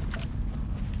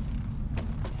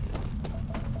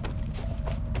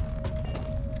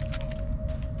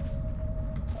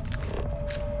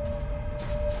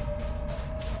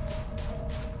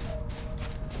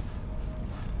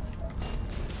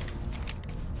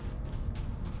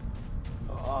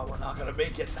 Oh, we're not gonna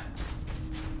make it.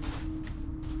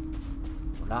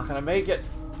 We're not gonna make it.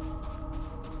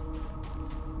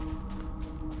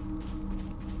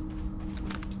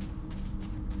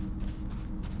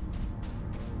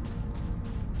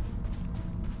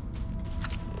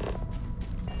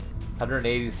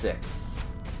 $186.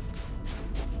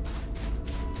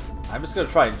 I'm just gonna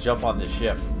try and jump on this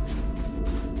ship.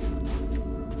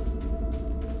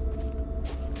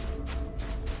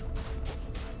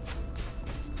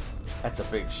 That's a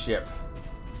big ship.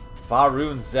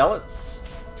 Faroon Zealots?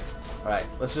 Alright,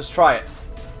 let's just try it.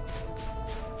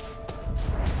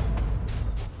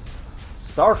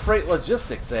 Starfreight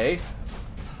Logistics, eh?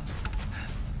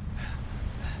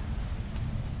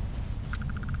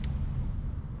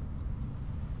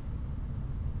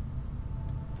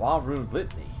 Faroon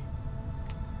Litany.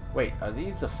 Wait, are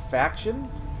these a faction?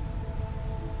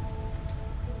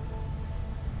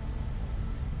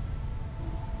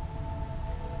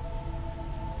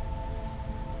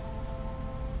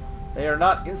 They are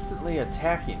not instantly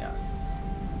attacking us.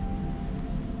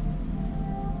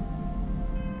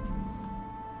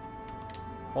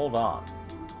 Hold on.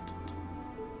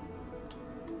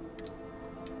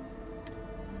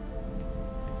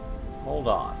 Hold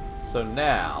on. So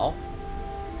now...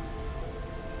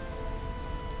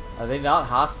 Are they not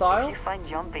hostile? If you find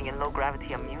jumping in low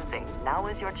gravity amusing, now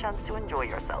is your chance to enjoy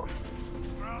yourself.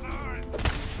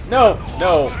 No,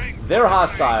 no, they're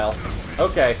hostile.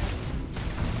 Okay.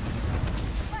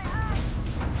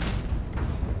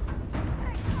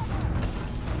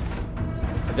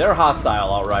 They're hostile,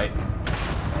 all right.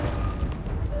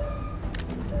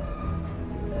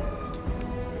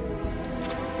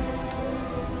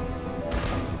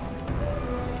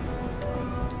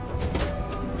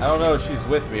 I don't know if she's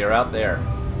with me or out there.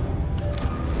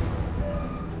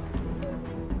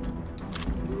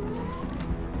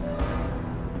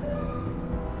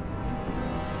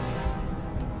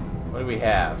 What do we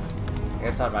have?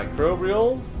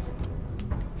 Antimicrobials?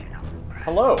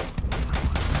 Hello.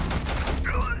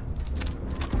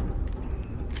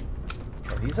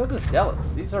 Yeah, these are the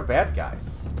zealots. These are bad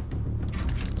guys.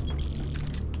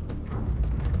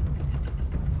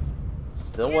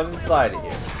 Still one inside of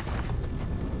here.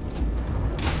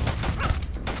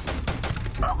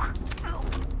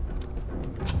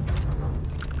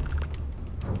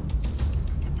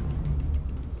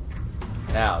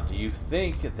 Now, do you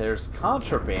think there's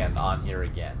contraband on here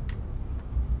again?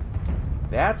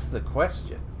 That's the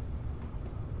question.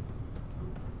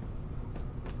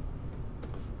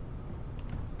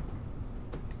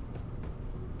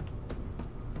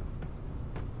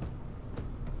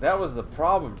 That was the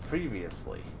problem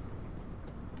previously.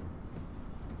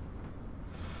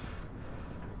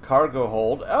 Cargo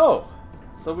hold. Oh!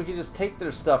 So we can just take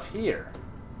their stuff here.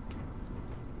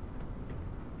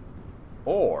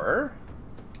 Or...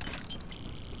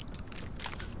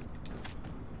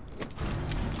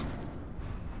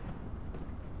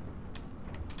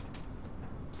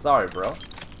 Sorry, bro.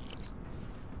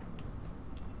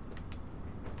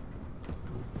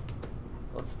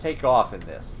 Let's take off in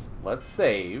this. Let's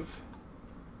save.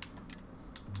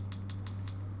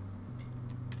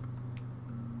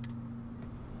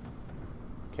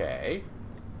 Okay.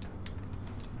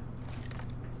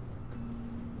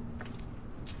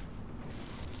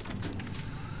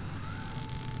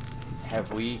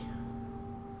 Have we...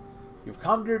 You've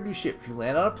come to your new ship. You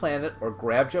land on a planet or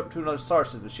grab jump to another star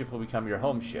system, the ship will become your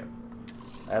home ship.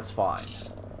 That's fine.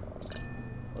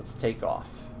 Let's take off.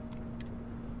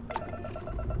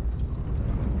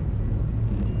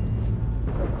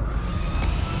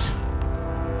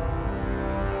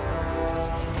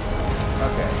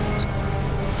 Okay.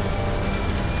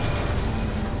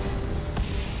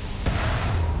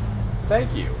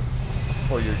 Thank you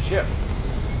for your chip.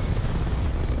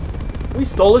 We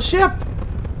stole a ship!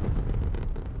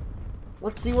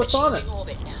 Let's see what's on it.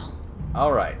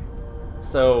 Alright.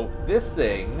 So, this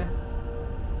thing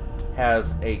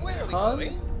has a Where ton... are we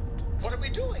going? What are we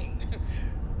doing?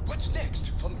 What's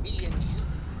next for me and you?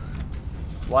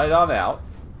 Slide on out.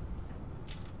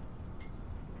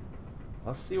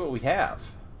 Let's see what we have.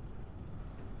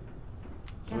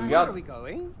 So we got Where are we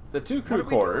going? the 2 crew What are we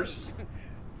quarters, doing?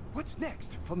 What's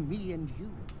next for me and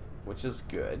you? which is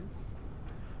good.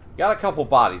 Got a couple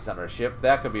bodies on our ship.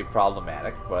 That could be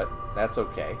problematic, but that's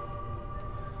okay.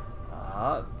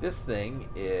 This thing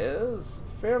is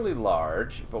fairly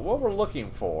large, but what we're looking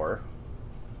for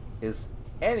is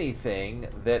anything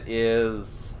that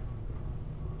is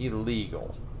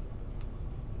illegal.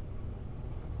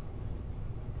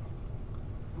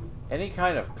 Any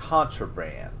kind of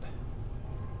contraband.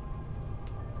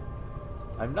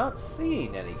 I'm not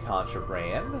seeing any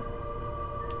contraband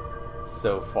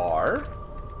so far.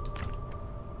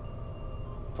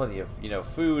 Plenty of, you know,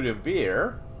 food and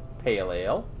beer, pale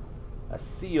ale, a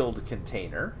sealed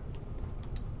container.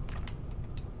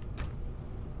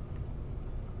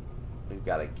 We've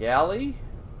got a galley.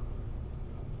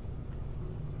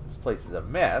 This place is a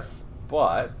mess,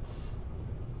 but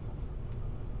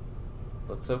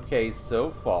looks okay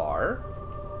so far.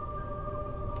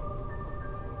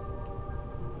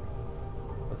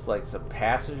 Looks like some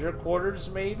passenger quarters,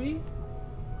 maybe?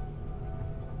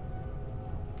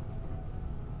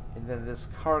 And then this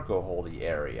cargo holdy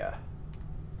area.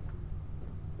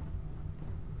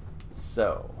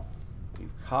 So,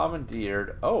 we've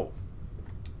commandeered... Oh!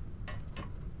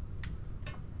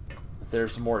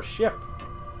 There's more ship.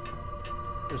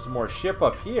 There's more ship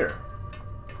up here.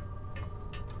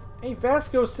 Hey,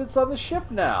 Vasco sits on the ship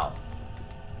now.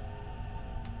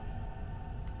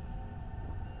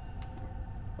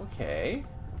 Okay.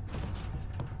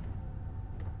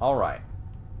 Alright.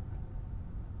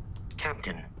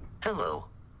 Captain, hello.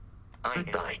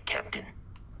 Goodbye, Captain.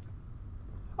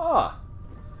 Ah.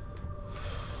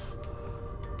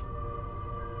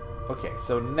 Okay,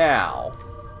 so now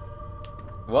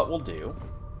what we'll do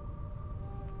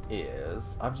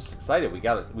is I'm just excited.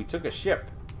 We took a ship.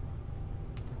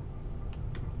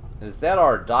 Is that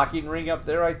our docking ring up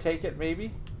there, I take it,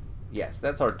 maybe? Yes,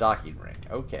 that's our docking ring.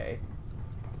 Okay.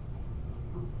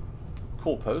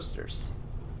 Cool posters.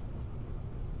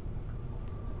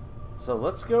 So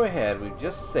let's go ahead. We've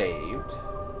just saved.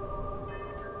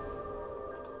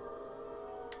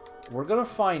 We're going to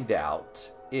find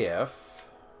out if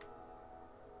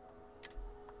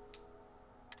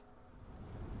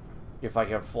I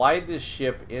can fly this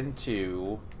ship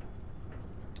into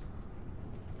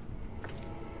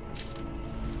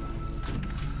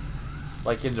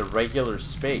like into regular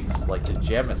space, like to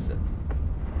Jemison.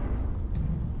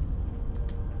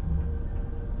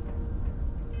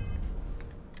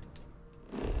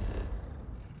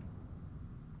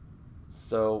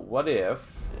 So what if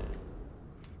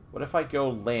I go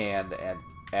land and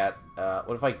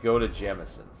what if I go to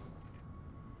Jemison?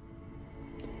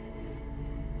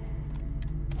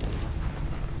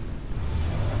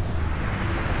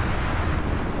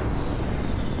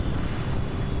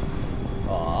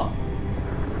 Aw.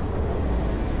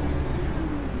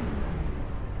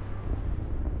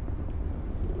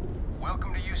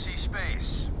 Welcome to UC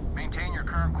Space. Maintain your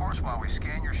current course while we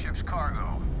scan your ship's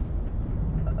cargo.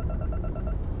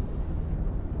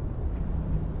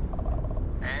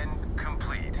 And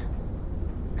complete.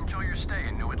 Enjoy your stay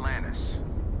in New Atlantis.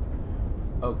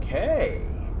 Okay.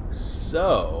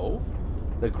 So,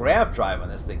 the grav drive on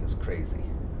this thing is crazy.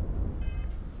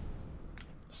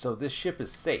 So this ship is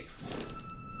safe.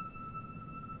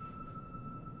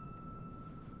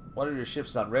 One of your ships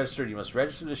is not registered. You must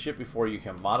register the ship before you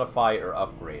can modify or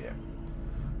upgrade it.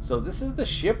 So this is the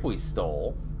ship we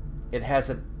stole. It has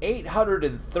an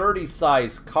 830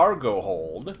 size cargo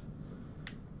hold.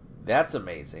 That's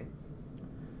amazing.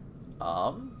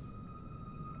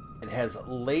 It has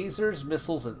lasers,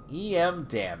 missiles, and EM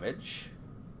damage.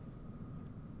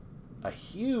 A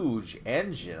huge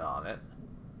engine on it.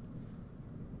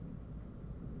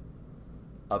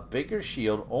 A bigger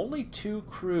shield. Only 2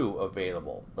 crew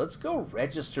available. Let's go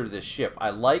register this ship. I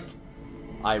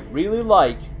really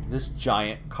like this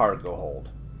giant cargo hold.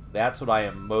 That's what I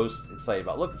am most excited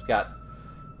about. Look, it's got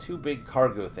 2 big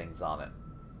cargo things on it.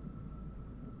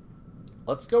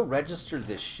 Let's go register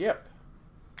this ship.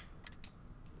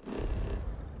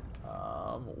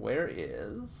 Where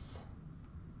is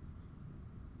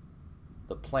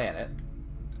the planet?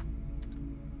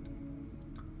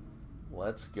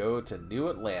 Let's go to New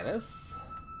Atlantis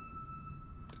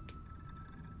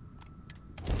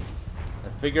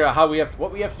and figure out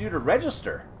what we have to do to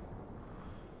register.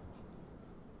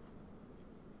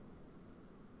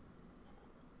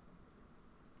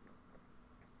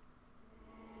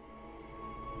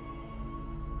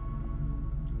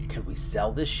 Can we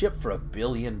sell this ship for $1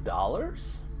 billion?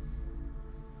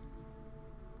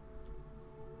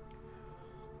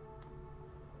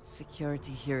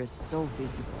 Security here is so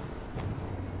visible.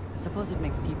 I suppose it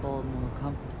makes people more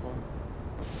comfortable.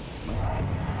 Most people,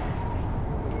 anyway.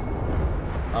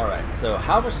 Alright, so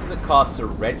how much does it cost to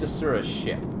register a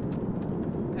ship?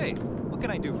 Hey, what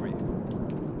can I do for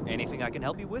you? Anything I can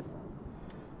help you with?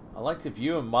 I like to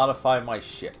view and modify my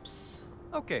ships.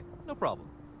 Okay, no problem.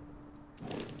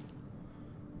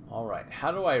 Alright,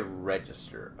 how do I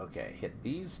register? Okay, hit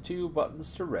these 2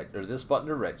 buttons to or this button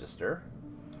to register.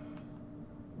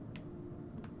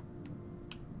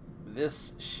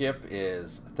 This ship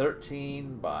is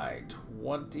 13 by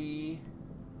 20.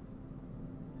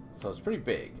 So it's pretty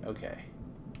big. Okay.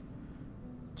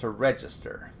 To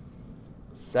register.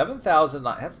 7,000.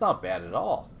 That's not bad at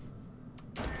all.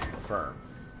 Confirm.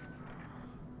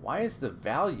 Why is the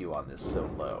value on this so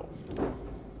low?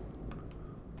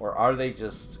 Or are they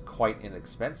just quite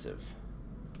inexpensive?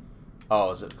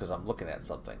 Oh, is it because I'm looking at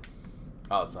something?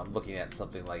 Oh, so I'm looking at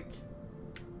something like...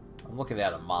 I'm looking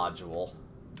at a module,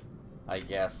 I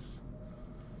guess.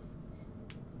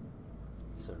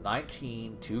 So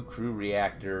 19, 2 crew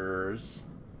reactors.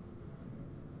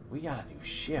 We got a new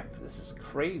ship. This is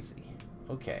crazy.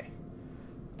 Okay.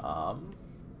 If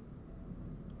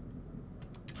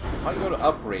I go to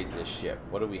upgrade this ship,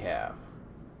 what do we have?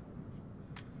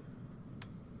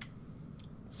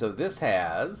 So this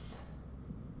has...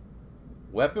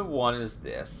 Weapon 1 is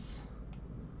this,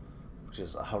 which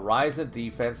is a Horizon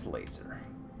Defense Laser.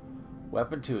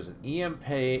 Weapon 2 is an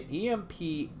EMP-80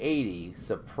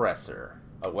 suppressor.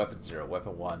 Weapon 0,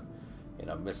 Weapon 1, and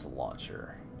a missile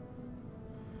launcher.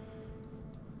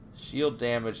 Shield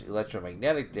damage,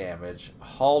 electromagnetic damage.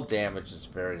 Hull damage is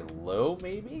very low,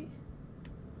 maybe?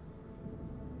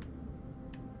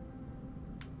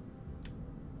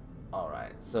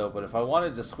 Alright, so, but if I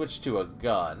wanted to switch to a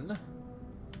gun...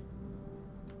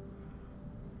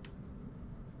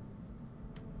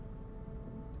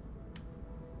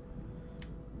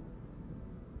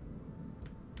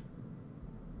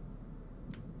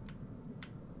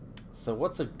 So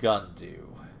what's a gun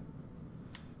do?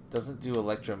 Doesn't do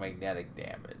electromagnetic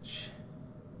damage.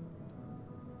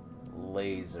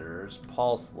 Lasers,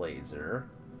 pulse laser.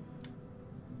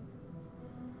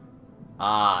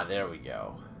 Ah, there we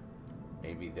go.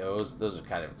 Maybe those are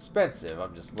kind of expensive.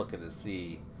 I'm just looking to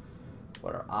see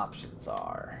what our options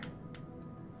are.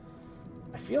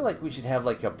 I feel like we should have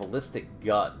like a ballistic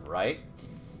gun, right?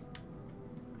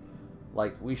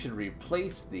 Like we should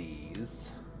replace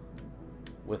these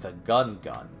with a gun.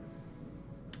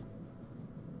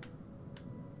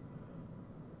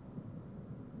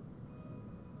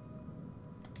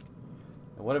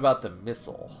 And what about the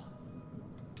missile?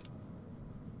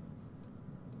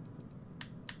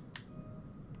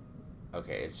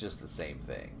 Okay, it's just the same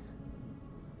thing.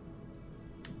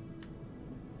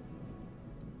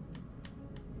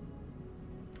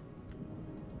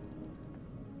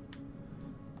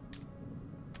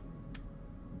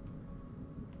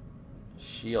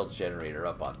 Shield generator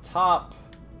up on top.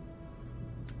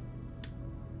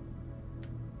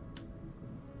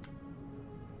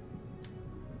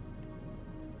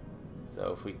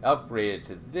 So if we upgrade it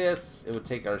to this, it would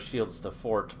take our shields to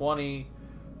 420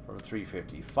 from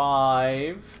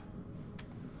 355.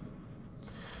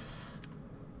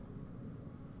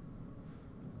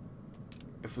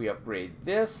 if we upgrade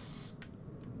this,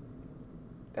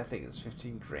 that thing is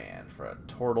 15 grand for a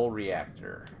turtle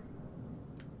reactor.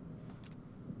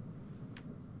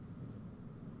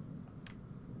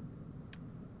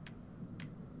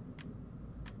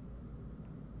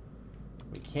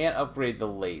 We can't upgrade the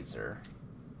laser.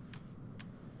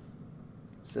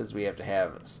 It says we have to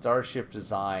have Starship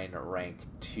Design rank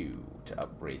 2 to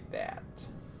upgrade that.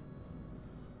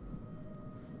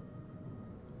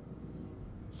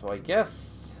 So I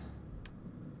guess,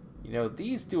 you know,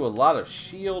 these do a lot of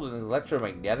shield and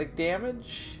electromagnetic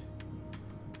damage,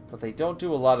 but they don't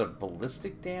do a lot of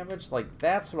ballistic damage. Like,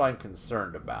 that's what I'm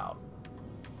concerned about.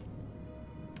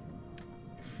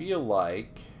 I feel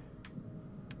like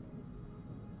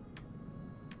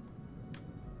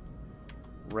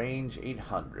range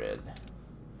 800.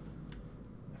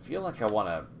 I feel like I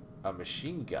want a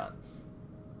machine gun,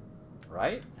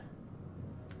 right?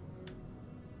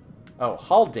 Oh,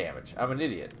 hull damage. I'm an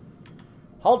idiot.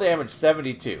 Hull damage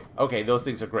 72. Okay, those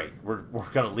things are great. We're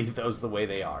going to leave those the way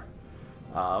they are.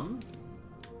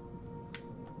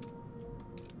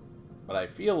 But I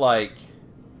feel like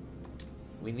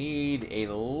we need a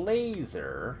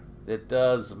laser that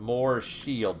does more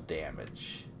shield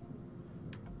damage.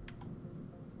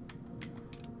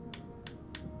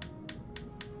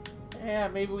 Yeah,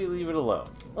 maybe we leave it alone.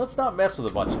 Let's not mess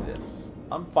with a bunch of this.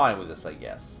 I'm fine with this, I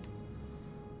guess.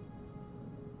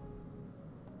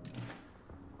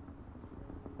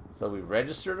 So we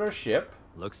registered our ship.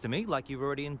 Looks to me like you're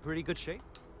already in pretty good shape.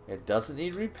 It doesn't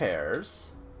need repairs.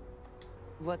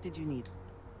 What did you need?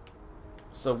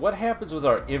 So what happens with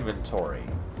our inventory?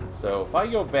 So if I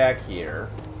go back here,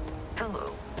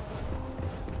 Hello.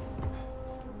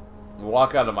 and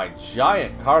walk out of my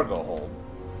giant cargo hold,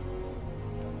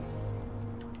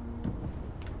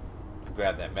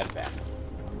 grab that med pack,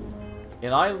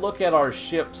 and I look at our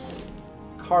ship's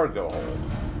cargo hold,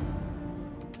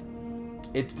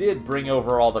 it did bring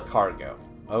over all the cargo.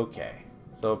 Okay,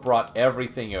 so it brought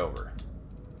everything over.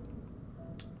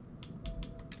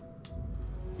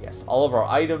 Yes, all of our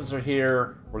items are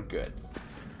here. We're good.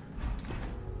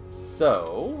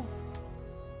 So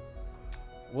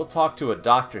we'll talk to a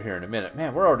doctor here in a minute.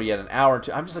 Man, we're already at an hour or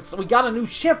two. I'm just like, so we got a new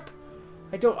ship.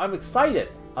 I'm excited.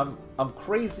 I'm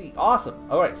crazy awesome.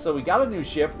 All right, so we got a new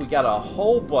ship. We got a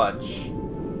whole bunch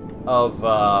of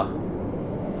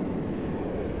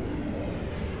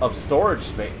storage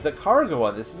space. The cargo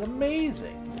on this is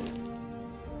amazing.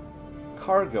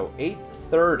 Cargo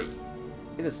 830.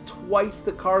 It is twice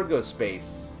the cargo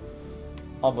space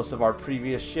almost of our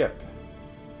previous ship.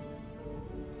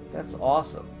 That's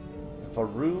awesome. The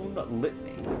Varoon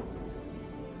Litany.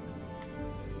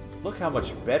 Look how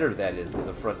much better that is than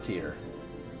the Frontier.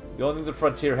 The only thing the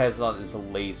Frontier has on is the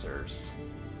lasers.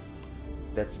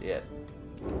 That's it.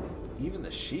 Even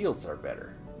the shields are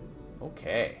better.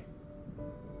 Okay.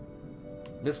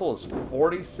 Missile is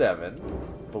 47.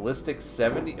 Ballistic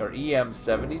 70, or EM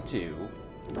 72.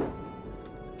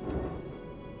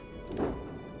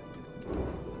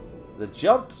 The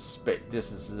jump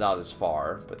distance is not as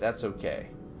far, but that's okay.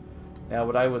 Now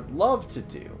what I would love to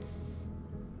do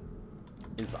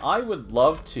is I would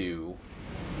love to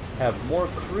have more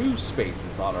crew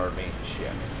spaces on our main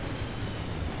ship.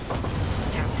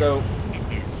 So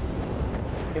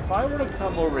if I were to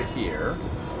come over here,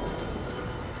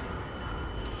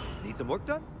 Need some work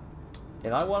done?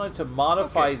 and I wanted to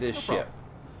modify Okay, this no ship problem.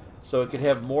 so it could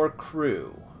have more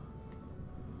crew,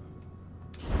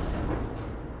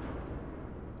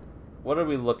 what are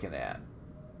we looking at?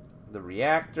 The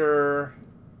reactor,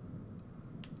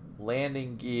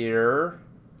 landing gear,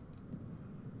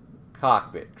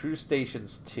 cockpit, crew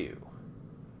stations 2.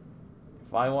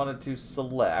 If I wanted to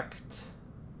select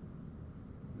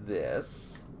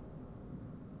this,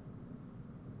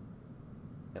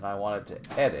 and I wanted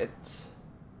to edit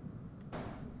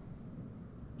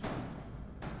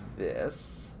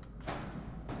this,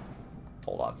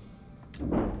 hold on.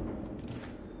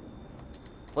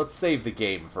 Let's save the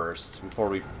game first before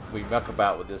we muck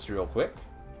about with this real quick.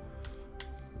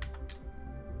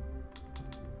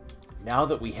 Now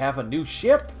that we have a new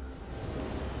ship,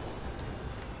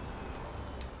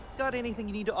 Got anything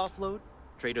you need to offload?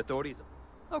 Trade authorities?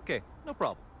 Okay, no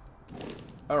problem.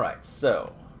 alright,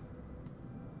 so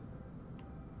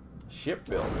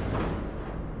shipbuilding.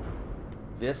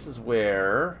 This is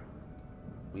where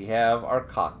we have our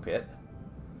cockpit.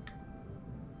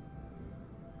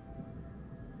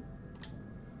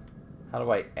 How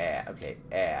do I add? Okay,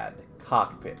 add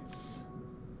cockpits.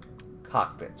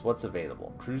 Cockpits, what's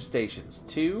available? Crew stations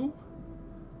 2.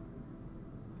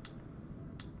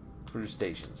 Crew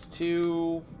stations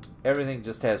 2. Everything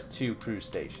just has 2 crew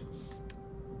stations.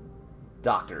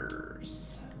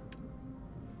 Dockers.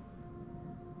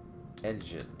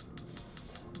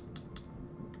 Engines.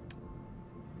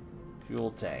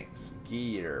 Fuel tanks.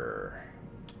 Gear.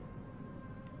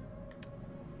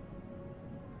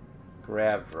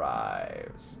 Grav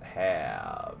drives.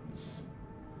 Halves.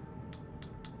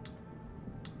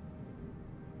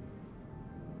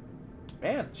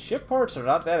 Man, ship parts are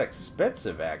not that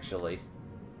expensive, actually.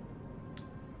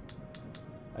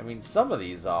 I mean, some of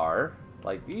these are,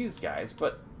 like these guys,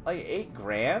 but like 8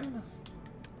 grand?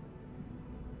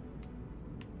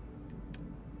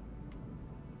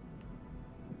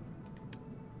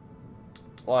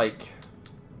 Like,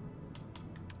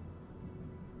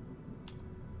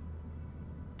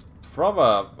 from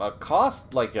a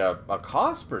cost, like a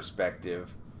cost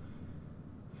perspective,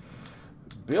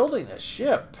 building a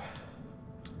ship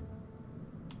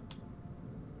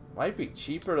might be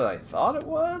cheaper than I thought it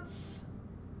was.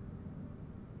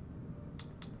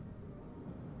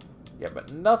 Yeah,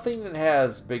 but nothing that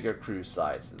has bigger crew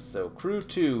sizes. So crew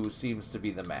 2 seems to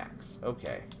be the max.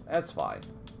 Okay, that's fine.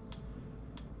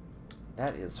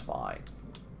 That is fine.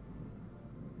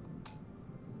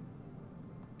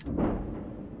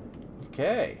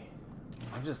 Okay.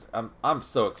 I'm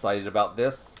so excited about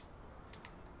this.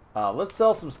 Let's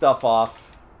sell some stuff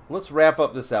off. Let's wrap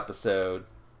up this episode.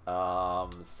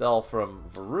 Sell from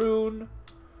Varun.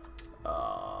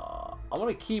 I want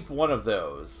to keep one of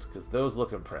those because those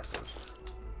look impressive.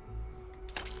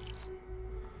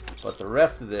 But the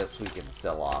rest of this we can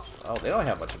sell off. Oh, they don't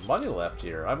have much money left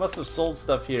here. I must have sold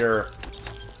stuff here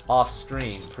off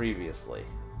screen previously.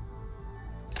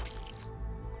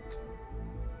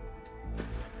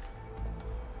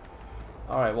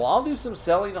 Alright, well, I'll do some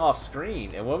selling off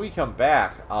screen, and when we come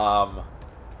back,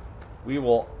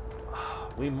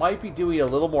 we might be doing a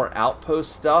little more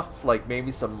Outpost stuff, like maybe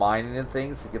some mining and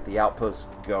things to get the Outpost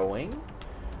going.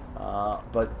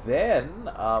 But then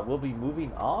we'll be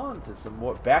moving on to some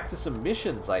more, back to some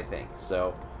missions, I think.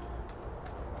 So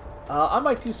I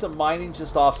might do some mining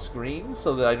just off screen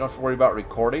so that I don't have to worry about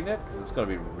recording it, because it's going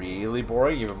to be really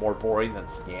boring, even more boring than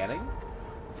scanning.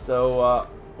 So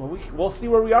we'll see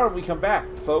where we are when we come back,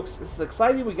 folks. This is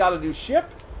exciting. We got a new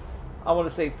ship. I want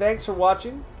to say thanks for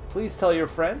watching. Please tell your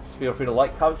friends. Feel free to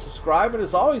like, comment, subscribe, and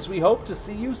as always, we hope to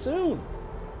see you soon.